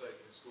 languages spoken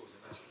in schools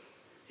in Leicester.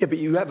 Yeah, but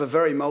you have a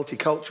very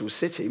multicultural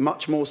city,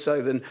 much more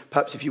so than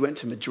perhaps if you went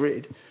to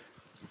Madrid.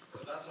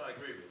 But that I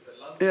agree with.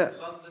 But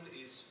London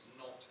is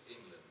not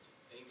England.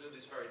 England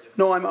is very different.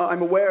 No,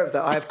 I'm aware of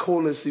that. I have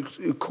callers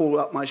who call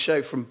up my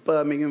show from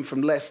Birmingham,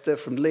 from Leicester,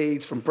 from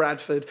Leeds, from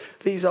Bradford.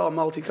 These are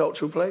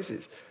multicultural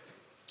places.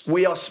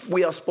 We are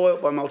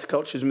spoilt by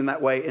multiculturalism in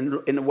that way,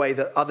 in a way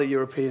that other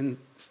European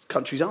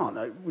countries aren't.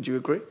 Would you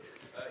agree?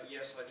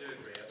 Yes, I do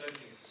agree. I don't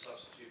think it's a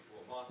substitute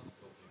for what Martin's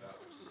talking about,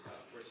 which is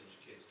about British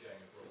kids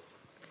going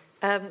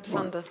abroad.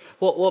 Sander.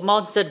 What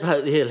Martin said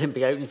about the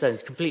Olympic opening ceremony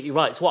is completely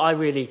right. It's what I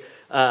really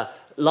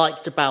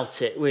liked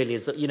about it really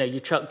is that, you know, you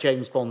chuck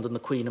James Bond and the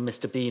Queen and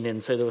Mr. Bean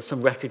in, so there were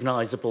some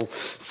recognisable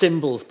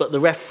symbols, but the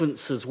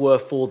references were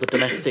for the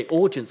domestic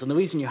audience. And the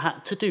reason you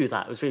had to do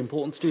that, it was very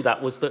important to do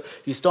that, was that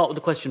you start with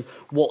the question,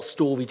 what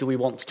story do we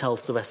want to tell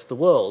to the rest of the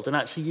world? And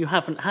actually you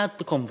haven't had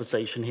the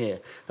conversation here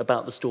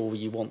about the story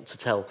you want to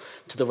tell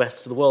to the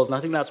rest of the world. And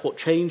I think that's what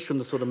changed from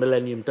the sort of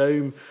Millennium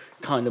Dome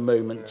kind of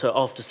moment to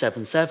after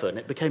 7/7.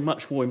 It became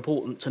much more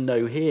important to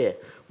know here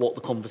what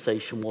the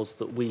conversation was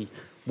that we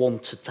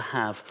wanted to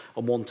have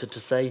and wanted to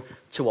say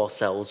to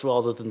ourselves,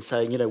 rather than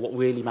saying, you know, what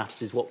really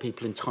matters is what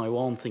people in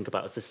Taiwan think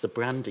about us. This is a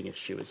branding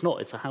issue. It's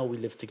not. It's a how we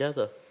live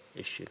together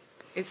issue.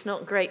 It's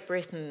not Great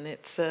Britain.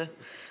 It's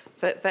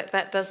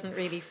that doesn't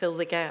really fill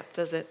the gap,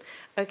 does it?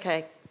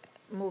 Okay,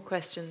 more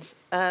questions.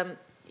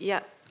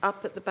 Yeah,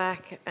 up at the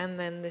back, and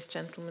then this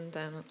gentleman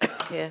down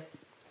here.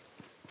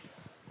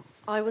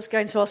 I was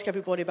going to ask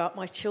everybody about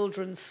my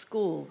children's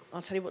school.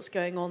 I'll tell you what's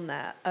going on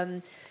there.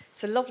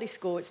 It's a lovely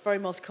school. It's very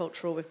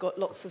multicultural. We've got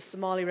lots of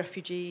Somali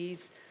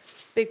refugees,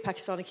 big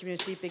Pakistani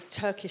community, big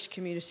Turkish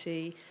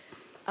community.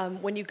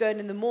 When you go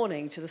in the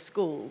morning to the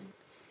school,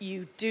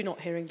 you do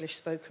not hear English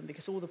spoken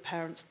because all the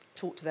parents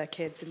talk to their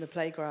kids in the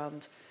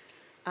playground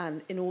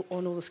and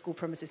on all the school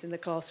premises, in the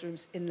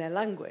classrooms, in their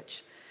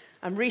language.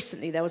 And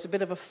recently there was a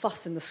bit of a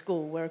fuss in the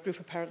school where a group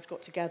of parents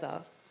got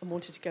together and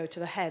wanted to go to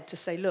the head to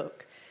say,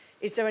 look,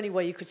 is there any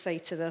way you could say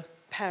to the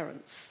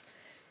parents,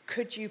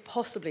 could you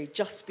possibly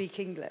just speak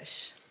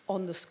English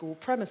on the school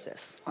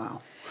premises?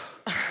 Wow.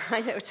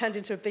 I know, it turned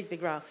into a big,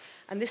 big row.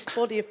 And this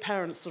body of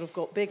parents sort of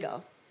got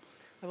bigger.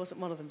 I wasn't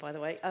one of them, by the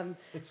way,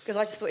 because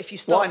I just thought if you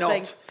start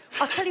saying...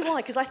 I'll tell you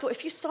why, because I thought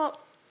if you start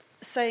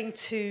saying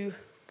to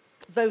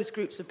those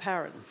groups of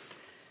parents,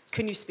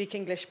 can you speak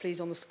English,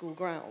 please, on the school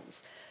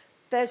grounds?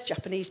 There's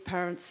Japanese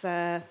parents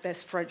there,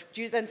 there's French.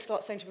 Do you then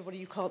start saying to everybody,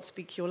 you can't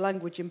speak your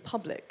language in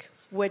public?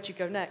 Where'd you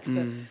go next?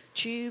 The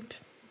tube,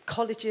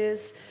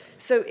 colleges.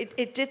 So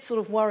it did sort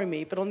of worry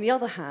me. But on the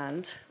other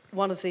hand,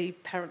 one of the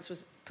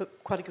parents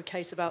put quite a good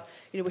case about,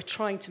 you know, we're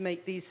trying to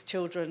make these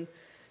children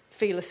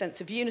feel a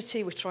sense of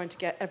unity. We're trying to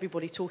get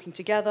everybody talking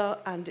together.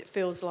 And it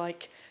feels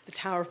like the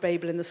Tower of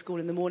Babel in the school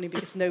in the morning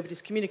because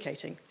nobody's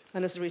communicating.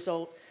 And as a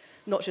result,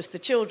 not just the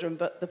children,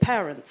 but the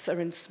parents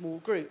are in small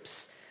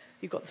groups.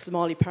 You've got the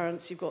Somali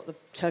parents, you've got the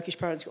Turkish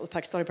parents, you've got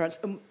the Pakistani parents.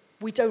 And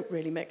we don't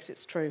really mix,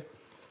 it's true.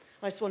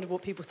 I just wondered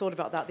what people thought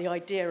about that, the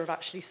idea of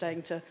actually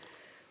saying to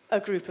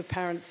a group of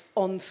parents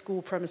on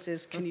school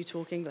premises, can you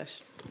talk English?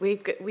 We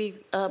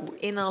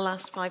in our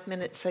last 5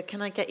 minutes, so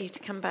can I get you to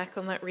come back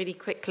on that really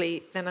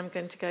quickly? Then I'm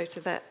going to go to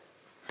that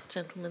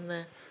gentleman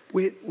there.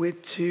 We're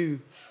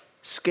too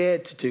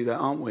scared to do that,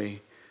 aren't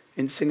we?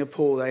 In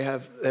Singapore, they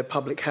have their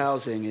public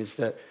housing is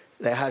that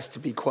there has to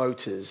be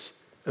quotas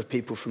of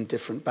people from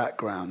different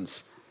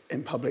backgrounds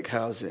in public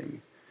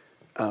housing,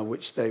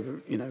 which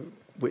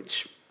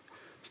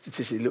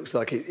statistically looks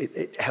like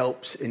it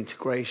helps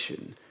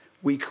integration.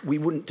 We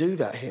wouldn't do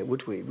that here,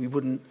 would we? We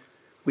wouldn't.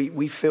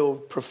 We feel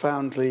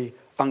profoundly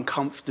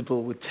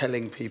uncomfortable with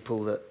telling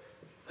people that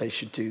they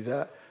should do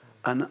that,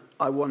 and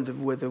I wonder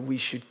whether we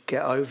should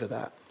get over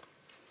that.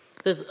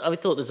 I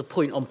thought there's a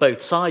point on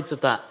both sides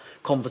of that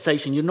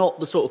conversation. You're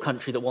not the sort of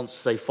country that wants to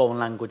say foreign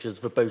languages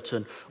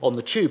verboten on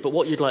the tube, but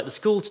what you'd like the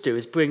school to do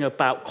is bring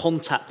about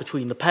contact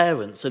between the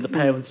parents, so the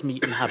parents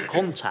meet and have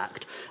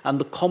contact, and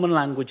the common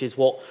language is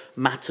what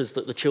matters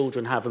that the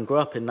children have and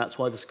grow up in. That's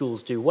why the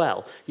schools do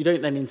well. You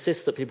don't then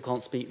insist that people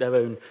can't speak their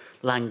own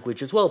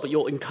language as well, but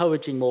you're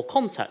encouraging more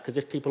contact, because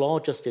if people are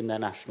just in their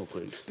national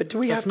groups, but do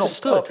we have to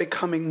start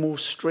becoming more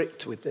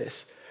strict with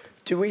this?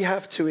 Do we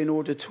have to, in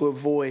order to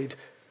avoid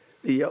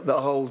the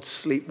whole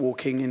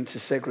sleepwalking into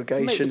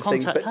segregation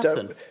thing,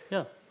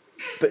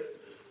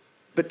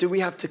 but do we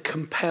have to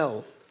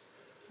compel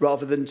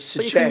rather than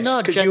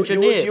suggest? Because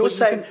you're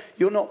saying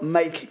you're not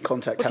making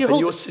contact happen.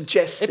 You're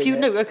suggesting. If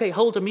you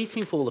hold a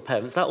meeting for all the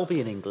parents, that will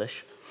be in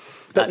English.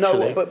 But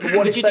actually. No, but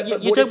what if you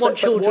don't want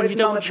children? You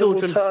don't want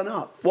children will turn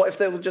up. What if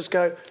they will just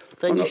go?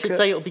 Then you should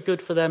say it'll be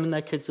good for them and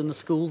their kids in the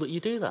school that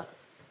you do that.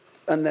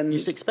 And then you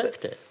should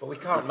expect it. But we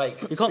can't make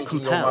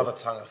speaking your mother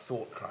tongue a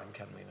thought crime,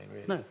 can we? I mean,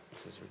 really, no.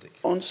 This is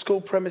ridiculous. On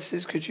school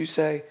premises, could you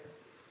say,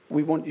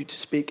 we want you to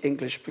speak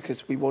English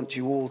because we want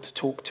you all to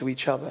talk to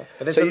each other?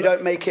 So you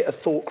don't make it a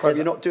thought crime.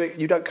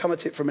 You don't come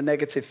at it from a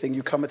negative thing.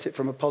 You come at it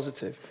from a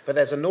positive. But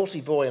there's a naughty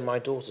boy in my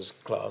daughter's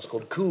class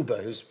called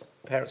Kuba, whose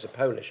parents are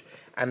Polish,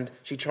 and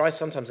she tries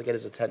sometimes to get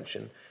his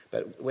attention,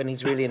 but when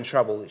he's really in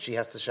trouble, she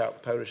has to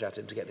shout Polish at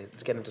him to get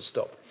him to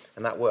stop,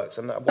 and that works.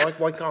 And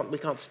why can't we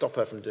stop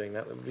her from doing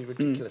that? That would be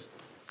ridiculous.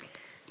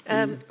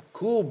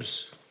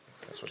 Kubs,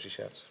 that's what she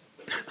shouts.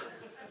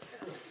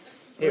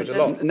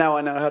 Now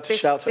I know how to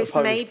shout at a Polish.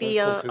 This may be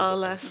our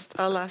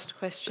last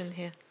question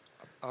here.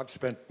 I've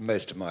spent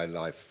most of my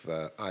life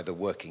either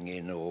working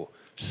in or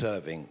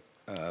serving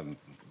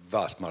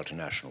vast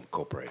multinational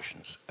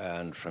corporations,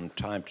 and from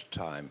time to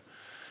time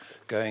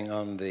going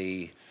on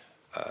the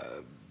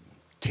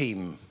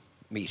team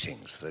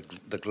meetings,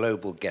 the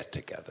global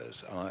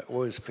get-togethers. I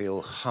always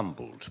feel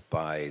humbled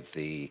by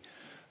the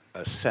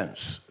a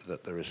sense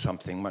that there is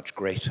something much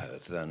greater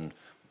than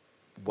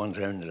one's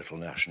own little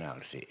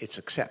nationality. It's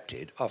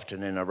accepted,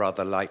 often in a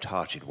rather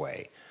light-hearted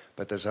way,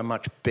 but there's a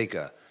much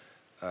bigger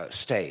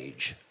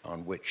stage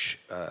on which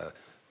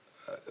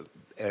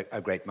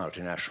a great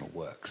multinational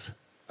works.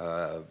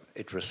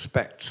 It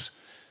respects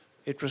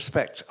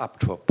up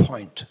to a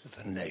point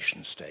the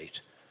nation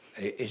state.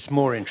 It's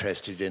more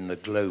interested in the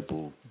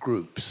global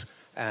groups,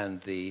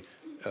 and the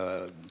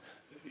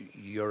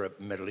Europe,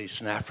 Middle East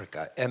and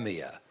Africa,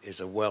 EMEA, is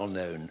a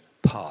well-known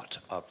part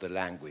of the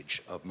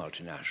language of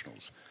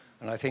multinationals.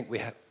 And I think we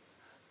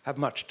have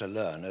much to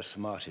learn, as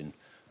Martin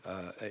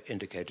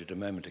indicated a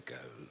moment ago,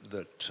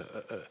 that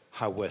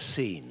how we're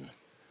seen.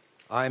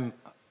 I'm,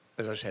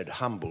 as I said,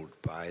 humbled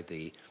by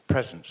the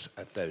presence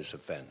at those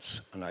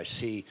events, and I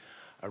see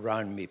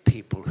around me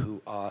people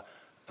who are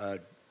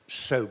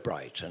so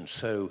bright and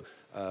so...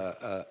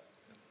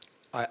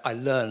 I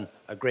learn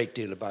a great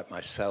deal about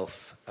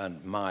myself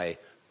and my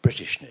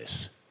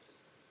Britishness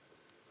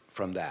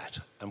from that,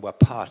 and we're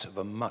part of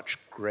a much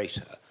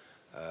greater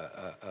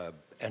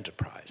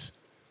enterprise.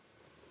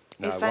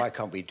 Now, why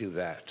can't we do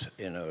that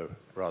in a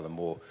rather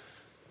more,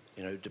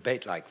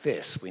 debate like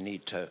this? We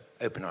need to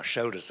open our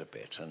shoulders a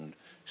bit and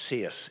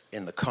see us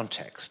in the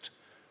context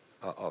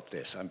of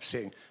this. I'm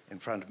seeing in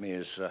front of me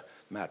is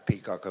Matt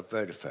Peacock of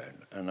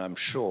Vodafone, and I'm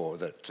sure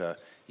that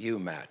you,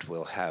 Matt,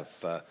 will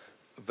have,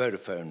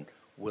 Vodafone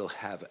will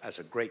have, as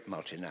a great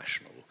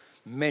multinational,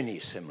 many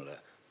similar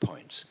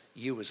points.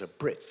 You as a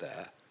Brit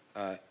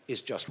there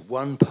is just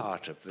one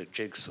part of the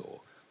jigsaw,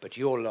 but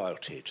your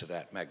loyalty to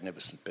that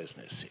magnificent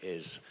business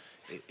is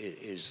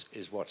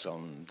what's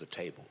on the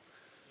table.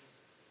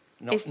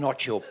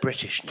 Not your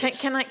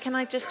Britishness. Can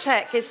I just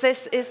check? Is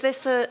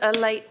this a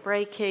late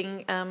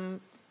breaking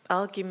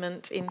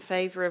argument in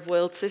favour of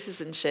world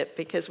citizenship?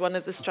 Because one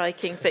of the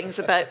striking things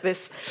about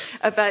this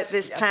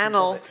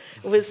panel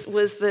was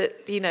that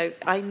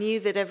I knew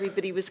that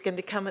everybody was going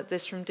to come at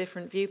this from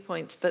different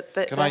viewpoints, but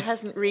there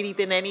hasn't really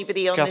been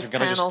anybody on this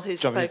panel who's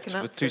spoken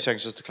up. For 2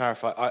 seconds, just to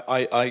clarify,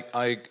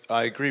 I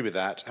agree with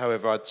that.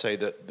 However, I'd say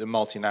that the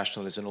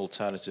multinational is an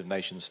alternative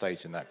nation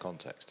state in that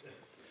context.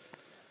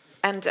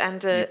 And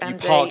you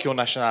park your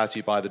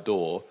nationality by the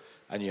door,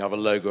 and you have a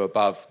logo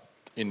above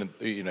in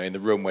the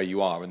room where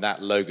you are, and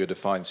that logo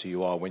defines who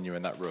you are when you're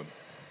in that room.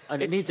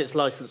 And it needs its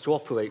license to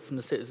operate from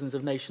the citizens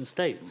of nation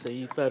states, so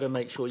you better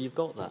make sure you've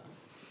got that.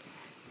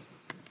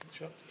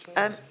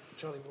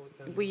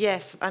 Well,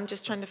 yes, I'm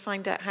just trying to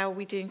find out how are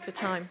we doing for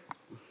time.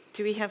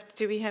 Do we have?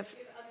 A minute.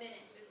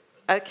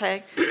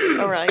 Okay,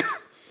 all right.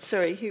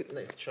 Sorry, who?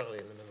 No, Charlie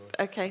in the middle.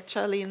 Okay,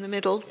 Charlie in the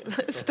middle.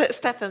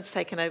 Stefan's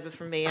taken over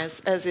from me,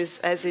 as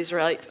is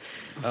right.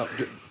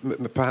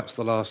 Perhaps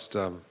the last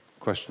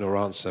question or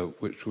answer,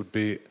 which would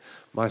be,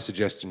 my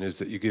suggestion is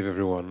that you give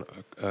everyone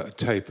a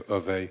tape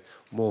of a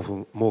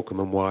Morecambe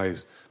and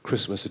Wise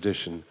Christmas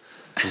edition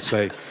and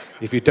say,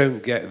 if you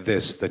don't get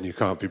this, then you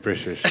can't be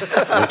British.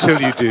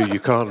 Until you do, you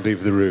can't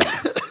leave the room.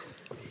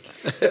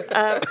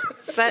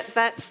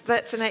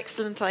 That's an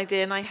excellent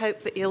idea, and I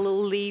hope that you'll all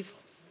leave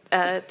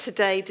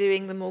today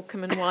doing the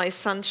Morecambe and Wise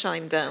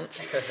sunshine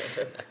dance.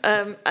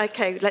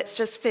 Okay, let's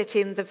just fit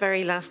in the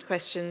very last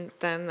question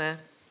down there.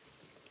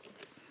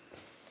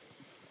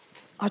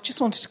 I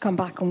just wanted to come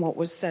back on what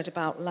was said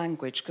about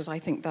language, because I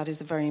think that is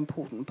a very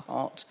important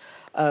part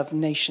of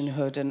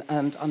nationhood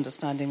and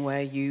understanding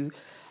where you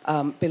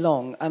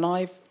belong. And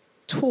I've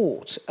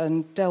taught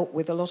and dealt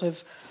with a lot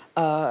of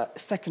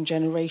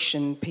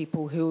second-generation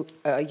people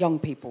young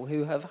people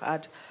who have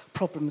had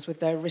problems with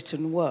their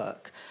written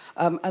work.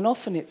 And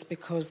often it's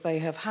because they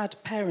have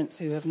had parents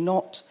who have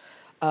not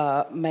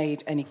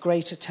made any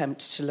great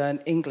attempt to learn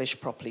English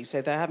properly, so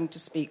they're having to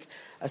speak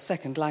a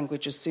second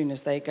language as soon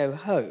as they go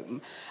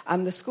home.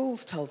 And the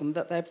schools tell them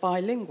that they're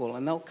bilingual,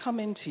 and they'll come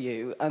into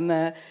you, and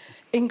their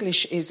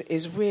English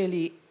is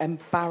really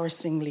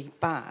embarrassingly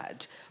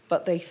bad,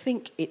 but they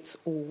think it's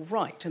all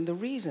right. And the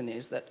reason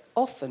is that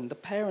often the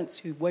parents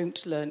who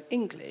won't learn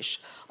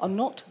English are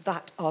not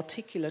that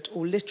articulate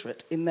or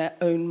literate in their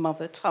own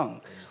mother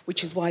tongue,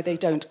 which is why they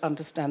don't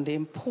understand the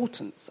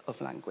importance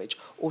of language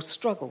or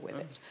struggle with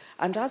it.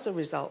 And as a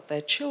result,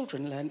 their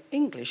children learn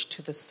English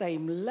to the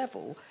same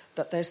level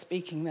that they're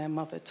speaking their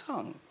mother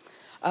tongue.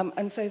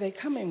 And so they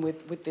come in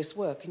with this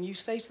work, and you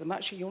say to them,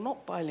 actually, you're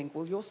not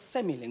bilingual, you're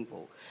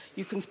semilingual.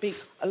 You can speak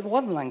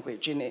one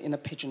language in a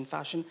pidgin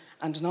fashion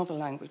and another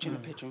language in a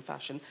pidgin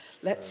fashion.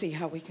 Let's see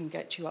how we can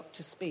get you up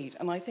to speed.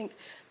 And I think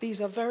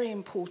these are very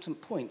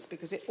important points,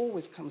 because it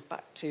always comes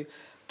back to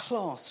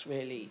class,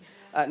 really,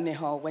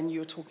 Nihal, when you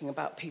were talking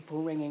about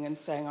people ringing and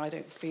saying, I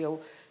don't feel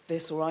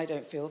this or I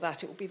don't feel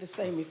that. It will be the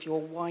same if you're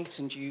white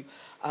and you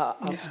are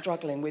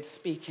struggling with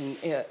speaking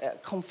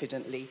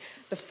confidently.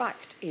 The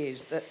fact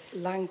is that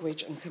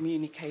language and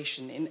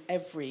communication in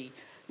every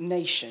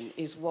nation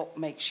is what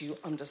makes you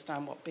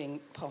understand what being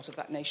part of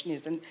that nation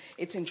is. And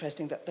it's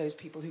interesting that those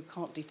people who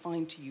can't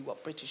define to you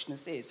what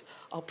Britishness is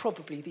are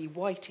probably the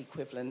white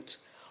equivalent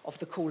of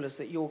the callers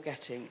that you're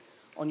getting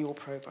on your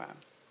programme.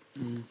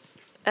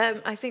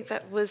 I think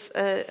that was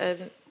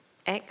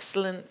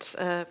excellent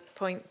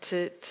point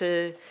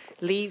to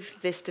leave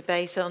this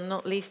debate on,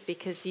 not least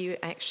because you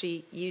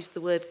actually used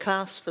the word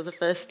class for the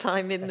first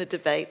time in the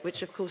debate,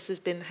 which of course has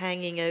been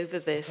hanging over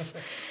this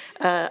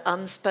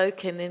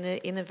unspoken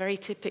in a very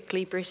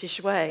typically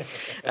British way.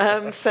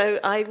 So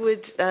I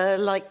would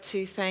like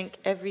to thank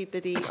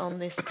everybody on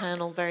this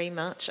panel very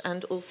much,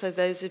 and also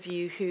those of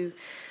you who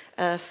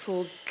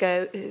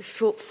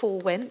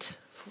forewent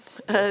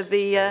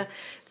the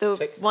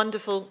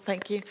wonderful,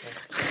 thank you,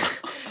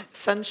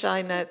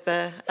 sunshine out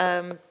there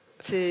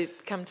to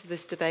come to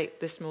this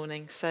debate this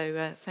morning.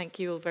 So thank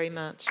you all very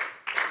much.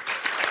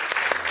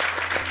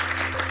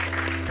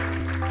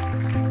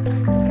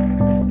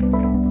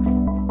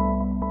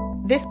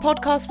 This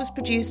podcast was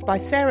produced by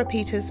Sarah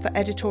Peters for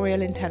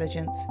Editorial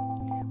Intelligence,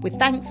 with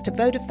thanks to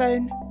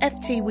Vodafone,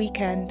 FT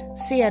Weekend,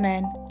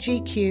 CNN,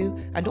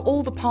 GQ, and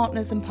all the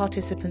partners and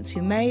participants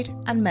who made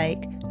and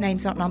make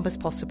Names Not Numbers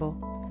possible.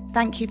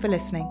 Thank you for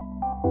listening.